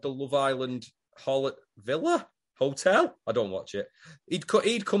join the Love Island Hotel. I don't watch it. He'd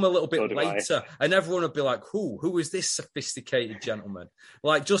come a little bit later, and everyone would be like, "Who is this sophisticated gentleman?"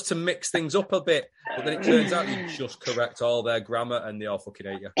 Like, just to mix things up a bit. But then it turns out you just correct all their grammar, and they all fucking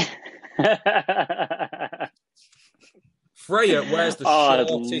hate you. Freya wears the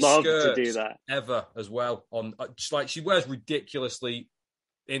shortest skirts ever as well. She wears ridiculously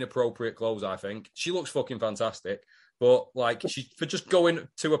inappropriate clothes. I think she looks fucking fantastic. But for just going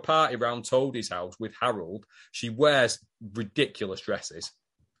to a party around Toadie's house with Harold, she wears ridiculous dresses.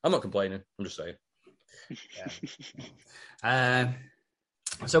 I'm not complaining. I'm just saying. Yeah.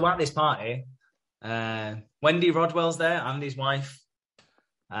 So at this party, Wendy Rodwell's there, Andy's wife,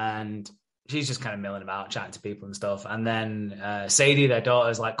 and she's just kind of milling about, chatting to people and stuff. And then Sadie, their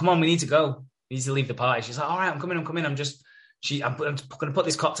daughter's like, "Come on, we need to go. We need to leave the party." She's like, "All right, I'm coming. I'm going to put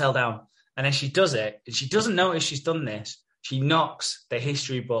this cocktail down." And then she does it, and she doesn't notice she's done this. She knocks the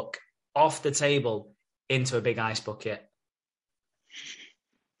history book off the table into a big ice bucket.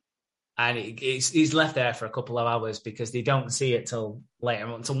 And he's left there for a couple of hours because they don't see it till later,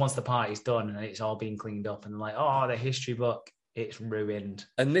 until once the party's done and it's all been cleaned up. And they're like, "Oh, the history book, it's ruined."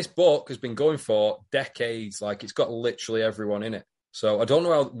 And this book has been going for decades. Like, it's got literally everyone in it. So I don't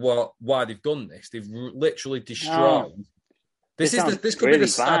know why they've done this. They've literally destroyed... Oh. This could really be the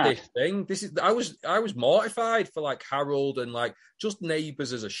saddest thing. I was mortified for Harold and just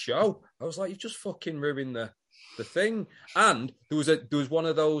Neighbours as a show. I was like, you've just fucking ruined the thing. And there was one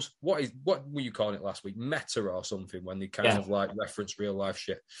of those, what were you calling it last week? Meta or something, when they kind of like reference real life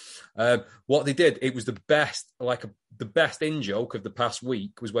shit. What they did, it was the best, the best in-joke of the past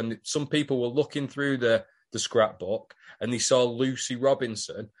week was when some people were looking through the scrapbook and they saw Lucy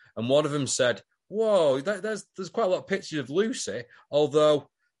Robinson, and one of them said, "Whoa, there's quite a lot of pictures of Lucy, although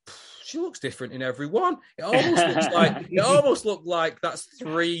she looks different in every one. It almost looked like that's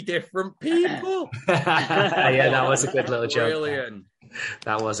 3 different people." Yeah, that was a good little joke. Brilliant.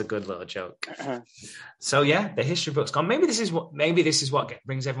 That was a good little joke. So yeah, the history book's gone. Maybe this is what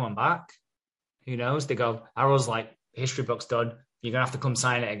brings everyone back. Who knows? They go, Arrow's like, history book's done. You're gonna have to come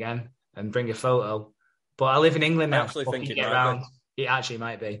sign it again and bring a photo. But I live in England now. I actually think it actually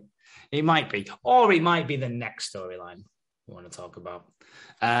might be. It might be. Or it might be the next storyline we want to talk about.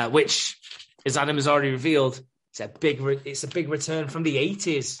 Which, as Adam has already revealed, it's a big return from the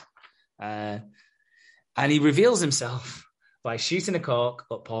 80s. And he reveals himself by shooting a cork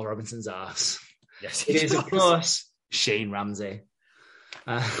up Paul Robinson's arse. Yes, it is, of course, Shane Ramsey.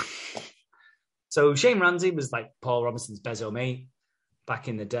 So Shane Ramsey was like Paul Robinson's bezo mate back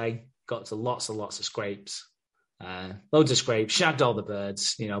in the day. Got to lots of scrapes. Loads of scrapes, shagged all the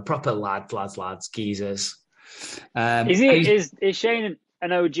birds, proper lads, geezers. Is Shane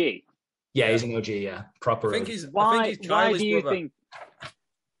an OG? Yeah, he's an OG, yeah. Proper. I think he's why do you brother. think?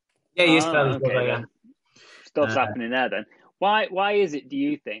 Yeah, he is Kylie's brother, yeah. Stuff's happening there then. Why is it, do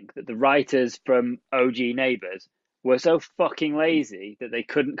you think, that the writers from OG Neighbours were so fucking lazy that they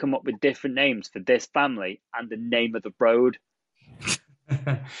couldn't come up with different names for this family and the name of the road?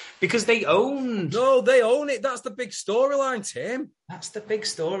 Because they owned. No, they own it. That's the big storyline, Tim. That's the big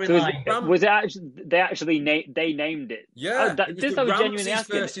storyline. So was it actually? They named it. Yeah, it was the Ramseys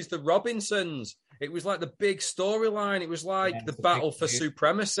versus the Robinsons. It was like the big storyline. It was like the battle for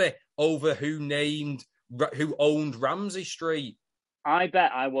supremacy over who owned Ramsey Street. I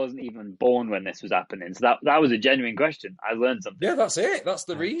bet I wasn't even born when this was happening. So that was a genuine question. I learned something. Yeah, that's it. That's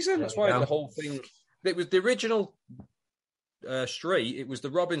the reason. That's why the whole thing. It was the original. Street, it was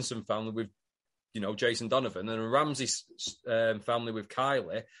the Robinson family with, Jason Donovan, and a Ramsey family with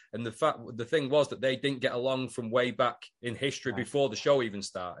Kylie. And the thing was that they didn't get along from way back in history before the show even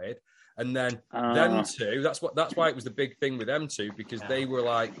started. And then them two, that's why it was the big thing with them two, because they were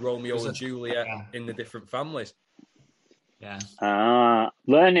like Romeo and Juliet in the different families. Yeah.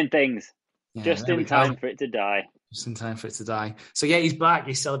 Learning things just in time for it to die. Just in time for it to die. So yeah, he's back.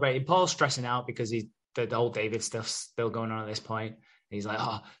 He's celebrating. Paul's stressing out because the old David stuff's still going on at this point. He's like,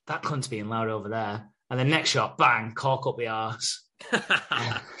 "Oh, that cunt's being loud over there." And the next shot, bang, cork up the arse.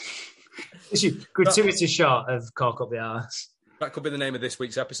 Gratuitous shot of cork up the arse. That could be the name of this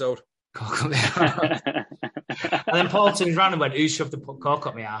week's episode. Cork up the arse. And then Paul turns around and went, "Who shoved the cork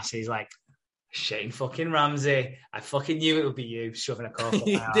up my arse?" He's like, "Shane fucking Ramsey. I fucking knew it would be you shoving a cork up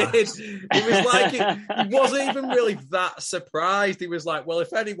my arse." He did. It was like, he wasn't even really that surprised. He was like, well,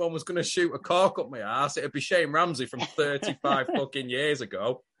 if anyone was going to shoot a cork up my arse, it'd be Shane Ramsey from 35 fucking years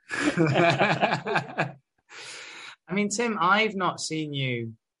ago. I mean, Tim, I've not seen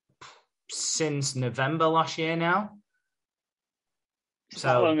you since November last year now. So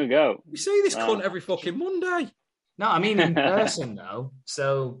not long ago. We see this cunt every fucking Monday. No, I mean in person though.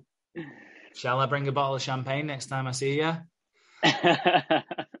 So shall I bring a bottle of champagne next time I see you?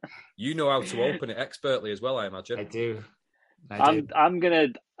 You know how to open it expertly as well, I imagine. I do. I'm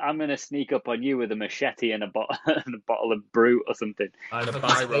gonna sneak up on you with a machete and a bottle of Brut or something. And a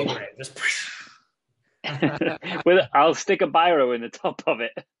biro. I'll stick a biro in the top of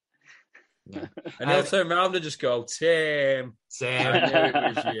it. Yeah. And he'll turn around and just go, Tim. I knew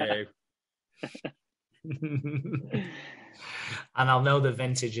it was you. And I'll know the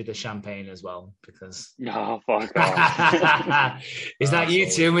vintage of the champagne as well, because... Oh, fuck off. Is that you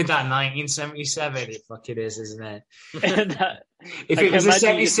too with that 1977? It fucking is, isn't it? If it was a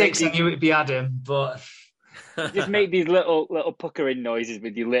 76, I knew it'd be Adam, but... Just make these little puckering noises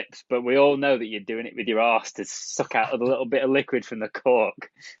with your lips, but we all know that you're doing it with your arse to suck out a little bit of liquid from the cork.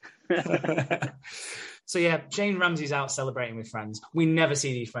 So yeah, Shane Ramsey's out celebrating with friends. We never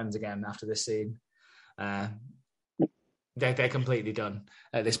see these friends again after this scene. They're completely done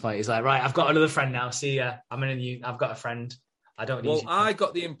at this point. He's like, right, I've got another friend now. See ya. I've got a friend. I don't need you. Well, I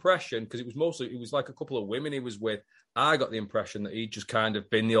got the impression, because it was like a couple of women he was with. I got the impression that he'd just kind of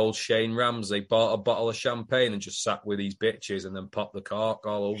been the old Shane Ramsey, bought a bottle of champagne and just sat with these bitches and then popped the cork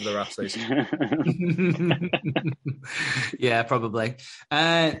all over their asses. Yeah, probably.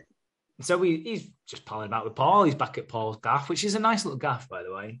 So he's just palling about with Paul. He's back at Paul's gaff, which is a nice little gaff, by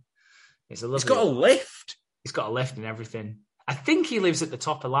the way. It's got a lift. It's got a lift and everything. I think he lives at the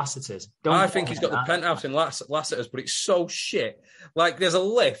top of Lassiter's. I think he's got the penthouse in Lassiter's, but it's so shit. Like, there's a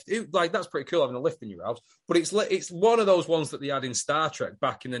lift. Like, that's pretty cool having a lift in your house. But it's one of those ones that they had in Star Trek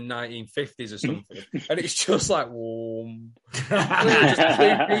back in the 1950s or something. And it's just like, whoa. Just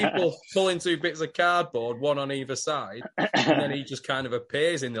two people pulling two bits of cardboard, one on either side. And then he just kind of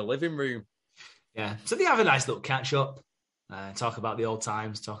appears in the living room. Yeah. So they have a nice little catch up, talk about the old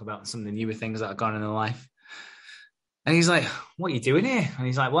times, talk about some of the newer things that have gone in their life. And he's like, what are you doing here? And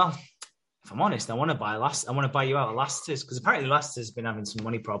he's like, well, if I'm honest, I want to buy you out of Lassiter's, because apparently Lassiter's been having some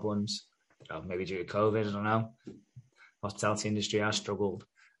money problems, maybe due to COVID, I don't know. Hospitality industry has struggled.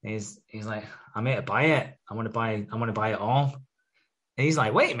 And he's like, I'm here to buy it. I want to buy it all. And he's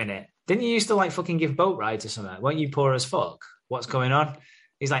like, wait a minute, didn't you used to like fucking give boat rides or something? Weren't you poor as fuck? What's going on?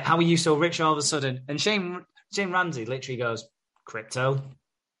 He's like, how are you so rich all of a sudden? And Shane Ramsey literally goes, crypto.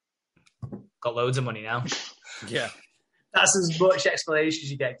 Got loads of money now. Yeah. That's as much explanation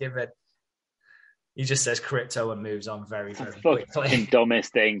as you get given. He just says crypto and moves on very, very quickly. Fucking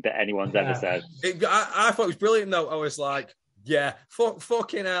dumbest thing that anyone's ever said. I thought it was brilliant, though. I was like, yeah,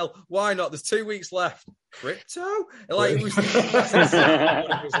 fucking hell, why not? There's 2 weeks left. Crypto? Like, it was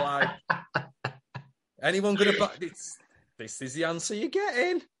like, anyone going to buy this? This is the answer you're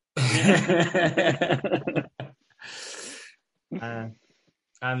getting.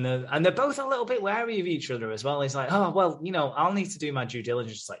 And they're both a little bit wary of each other as well. It's like, oh, well, I'll need to do my due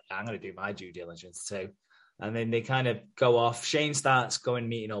diligence. It's like, yeah, I'm going to do my due diligence too. And then they kind of go off. Shane starts going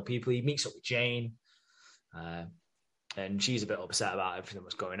meeting all people. He meets up with Jane. And she's a bit upset about everything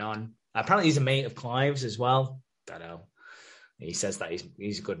that's going on. Apparently he's a mate of Clive's as well. I don't know. He says that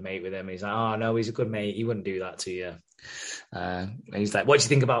he's a good mate with him. He's like, oh, no, he's a good mate. He wouldn't do that to you. And he's like, what do you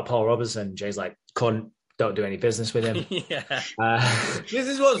think about Paul Robertson? Jay's like, cunt. Don't do any business with him. Yeah. This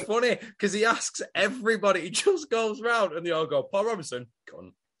is what's funny, because he asks everybody. He just goes round and they all go, Paul Robinson,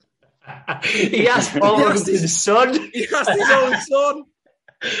 cunt. He asked Paul Robinson's son. He asked his own son.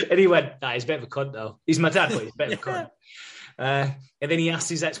 And he went, nah, he's a bit of a cunt, though. He's my dad, but he's a bit of a cunt. And then he asked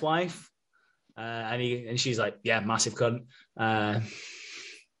his ex-wife, and she's like, yeah, massive cunt. And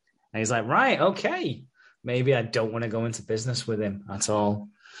he's like, right, okay. Maybe I don't want to go into business with him at all.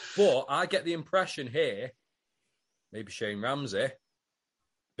 But I get the impression here, maybe Shane Ramsey,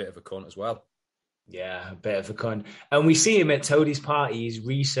 bit of a cunt as well. Yeah, a bit of a cunt. And we see him at Toadie's party. He's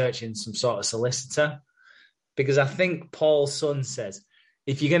researching some sort of solicitor, because I think Paul's son says,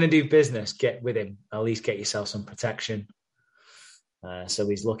 if you're going to do business, get with him. At least get yourself some protection. So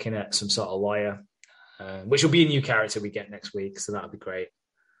he's looking at some sort of lawyer, which will be a new character we get next week. So that'll be great.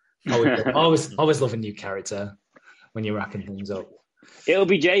 Always love a new character when you're racking things up. It'll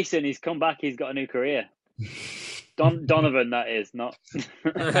be Jason. He's come back. He's got a new career. Donovan, that is, not.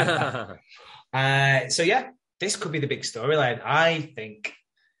 So, yeah, this could be the big storyline. I think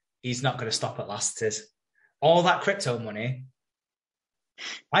he's not going to stop at Lassiter's. All that crypto money,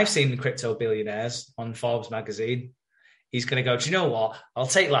 I've seen the crypto billionaires on Forbes magazine. He's going to go, do you know what? I'll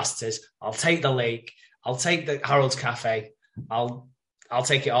take Lassiter's. I'll take the lake. I'll take the Harold's Cafe. I'll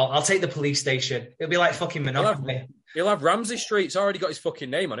take it all. I'll take the police station. It'll be like fucking Monopoly. He'll have Ramsey Street. It's already got his fucking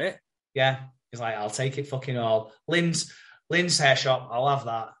name on it. Yeah. He's like, I'll take it fucking all. Lynn's hair shop. I'll have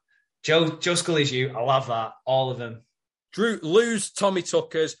that. Joe Scully's you. I'll have that. All of them. Lou's Tommy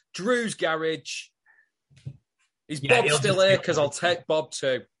Tucker's. Drew's garage. Is Bob still here? Because I'll take Bob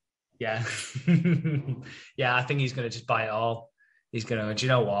too. Yeah. Yeah, I think he's going to just buy it all. He's going to, do you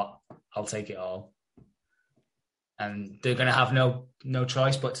know what? I'll take it all. And they're going to have no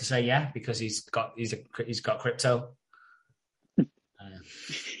choice but to say yeah, because he's got crypto.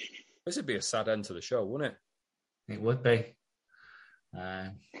 This would be a sad end to the show, wouldn't it? It would be.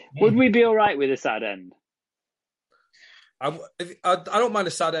 Would we be all right with a sad end? I don't mind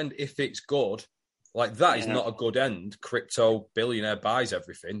a sad end if it's good. Like, that is not a good end. Crypto billionaire buys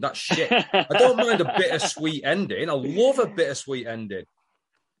everything. That's shit. I don't mind a bittersweet ending. I love a bittersweet ending.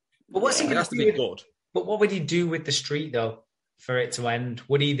 But what's he it has to be good. But what would he do with the street, though, for it to end?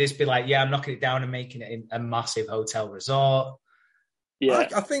 Would he just be like, yeah, I'm knocking it down and making it a massive hotel resort? Yeah,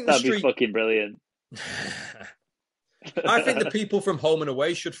 I think that'd be fucking brilliant. I think the people from Home and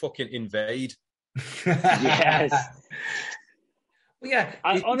Away should fucking invade. Yes. Well, yeah.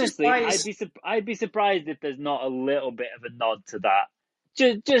 Honestly, I'd be surprised if there's not a little bit of a nod to that.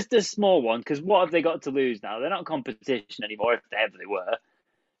 Just a small one, because what have they got to lose now? They're not competition anymore, if ever they were.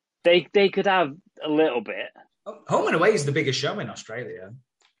 They could have a little bit. Home and Away is the biggest show in Australia.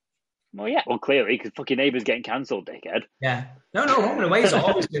 Well, yeah. Well, clearly, because fucking Neighbours getting cancelled, dickhead. Yeah. No, Home and Away's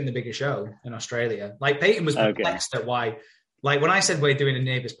always been the biggest show in Australia. Like, Peyton was perplexed at why... Like, when I said we're doing a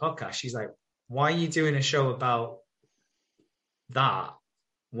Neighbours podcast, she's like, why are you doing a show about that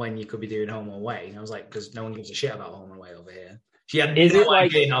when you could be doing home and away? And I was like, because no one gives a shit about home and away over here. She had no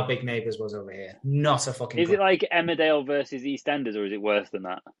idea how big Neighbours was over here. Not a fucking. Is it like Emmerdale versus EastEnders, or is it worse than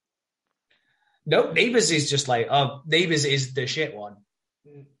that? No, Neighbours is just like, Neighbours is the shit one.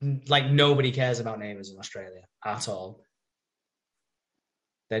 Like, nobody cares about Neighbours in Australia at all.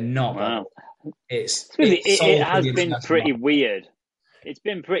 They're not. Wow. It has been pretty weird. It's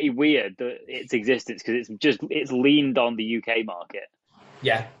been pretty weird that its existence, because it's leaned on the UK market.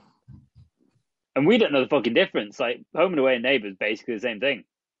 Yeah. And we don't know the fucking difference. Like, Home and Away and Neighbours, basically the same thing.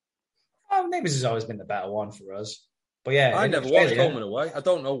 Well, Neighbours has always been the better one for us. But yeah, I never watched Home and Away. I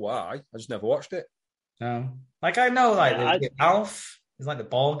don't know why. I just never watched it. No, like I know, like Alf is like the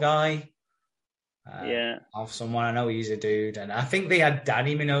bald guy. Alf, someone I know, he's a dude, and I think they had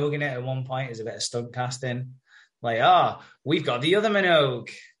Danny Minogue in it at one point as a bit of stunt casting. Like, we've got the other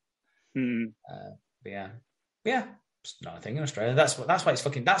Minogue. Yeah, it's not a thing in Australia. That's why it's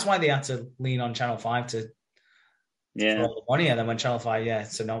fucking. That's why they had to lean on Channel 5 to throw all the money, and then when Channel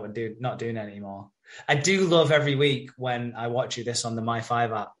 5, so not doing it anymore. I do love every week when I watch this on the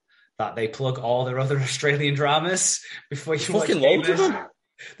My5 app that they plug all their other Australian dramas before you watch loads of them.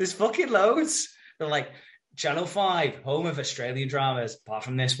 There's fucking loads. They're like, Channel 5, home of Australian dramas, apart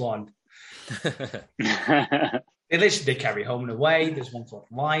from this one. They carry Home and Away. There's one called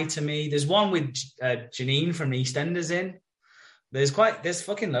Lie to Me. There's one with Janine from EastEnders in. There's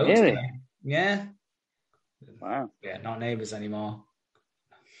fucking loads. Really? Yeah. Wow. Yeah, not Neighbours anymore.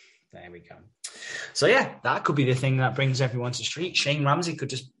 There we go. So yeah, that could be the thing that brings everyone to street. Shane Ramsey could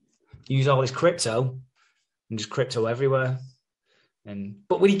just use all his crypto and just crypto everywhere.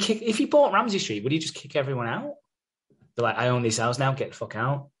 But would he kick if he bought Ramsey Street? Would he just kick everyone out? They're like, I own these houses now. Get the fuck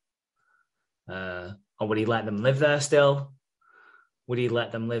out. Or would he let them live there still? Would he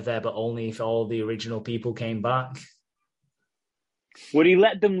let them live there, but only if all the original people came back? Would he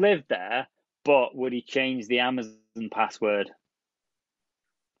let them live there, but would he change the Amazon password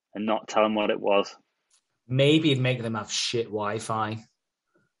and not tell them what it was? Maybe he'd make them have shit Wi-Fi.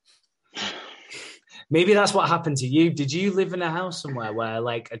 Maybe that's what happened to you. Did you live in a house somewhere where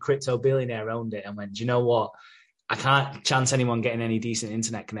like a crypto billionaire owned it and went, do you know what? I can't chance anyone getting any decent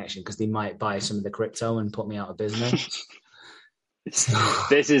internet connection because they might buy some of the crypto and put me out of business.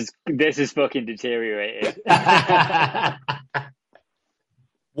 This is fucking deteriorated.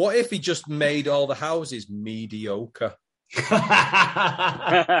 What if he just made all the houses mediocre?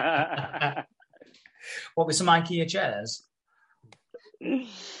 What with some IKEA chairs?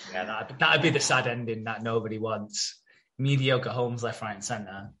 Yeah, that'd be the sad ending that nobody wants. Mediocre homes left, right, and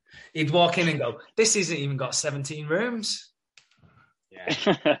centre. He'd walk in and go, "This isn't even got 17 rooms." Yeah.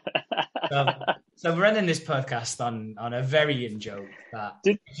 So we're ending this podcast on a very in-joke that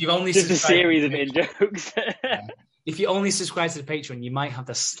if you've only just a series of in-jokes. If you only subscribe to the Patreon, you might have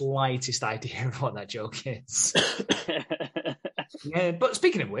the slightest idea of what that joke is. Yeah, but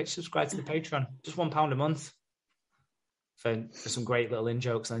speaking of which, subscribe to the Patreon. Just £1 a month for some great little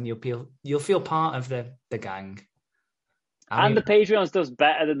in-jokes, and you'll feel part of the gang. And the Patreon stuff's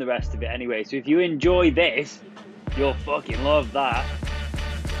better than the rest of it anyway. So if you enjoy this, you'll fucking love that.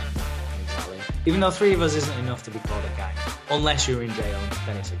 Exactly. Even though 3 of us isn't enough to be called a gang. Unless you're in jail,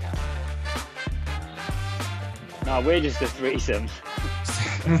 then it's a gang. No, we're just a threesome.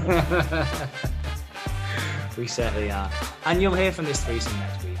 We certainly are. And you'll hear from this threesome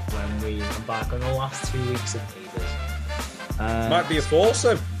next week when we embark on the last 2 weeks of Neighbours. Might be a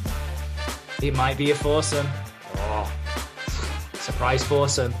foursome. It might be a foursome. Oh. Surprise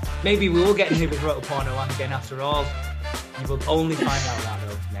foursome. Maybe we will get Neighbours Roto Porno on again after all. You will only find out that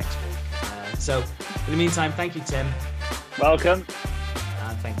though next week. So, in the meantime, thank you, Tim. Welcome.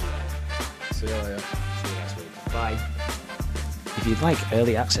 And thank you, Ed. See you later. See you next week. Bye. If you'd like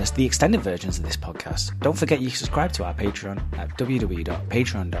early access to the extended versions of this podcast, don't forget you can subscribe to our Patreon at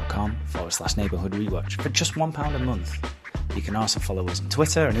www.patreon.com/neighbourhood rewatch for just £1 a month. You can also follow us on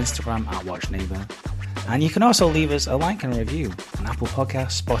Twitter and Instagram at WatchNeighbour. And you can also leave us a like and a review on Apple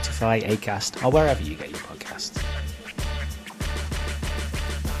Podcasts, Spotify, Acast, or wherever you get your podcasts.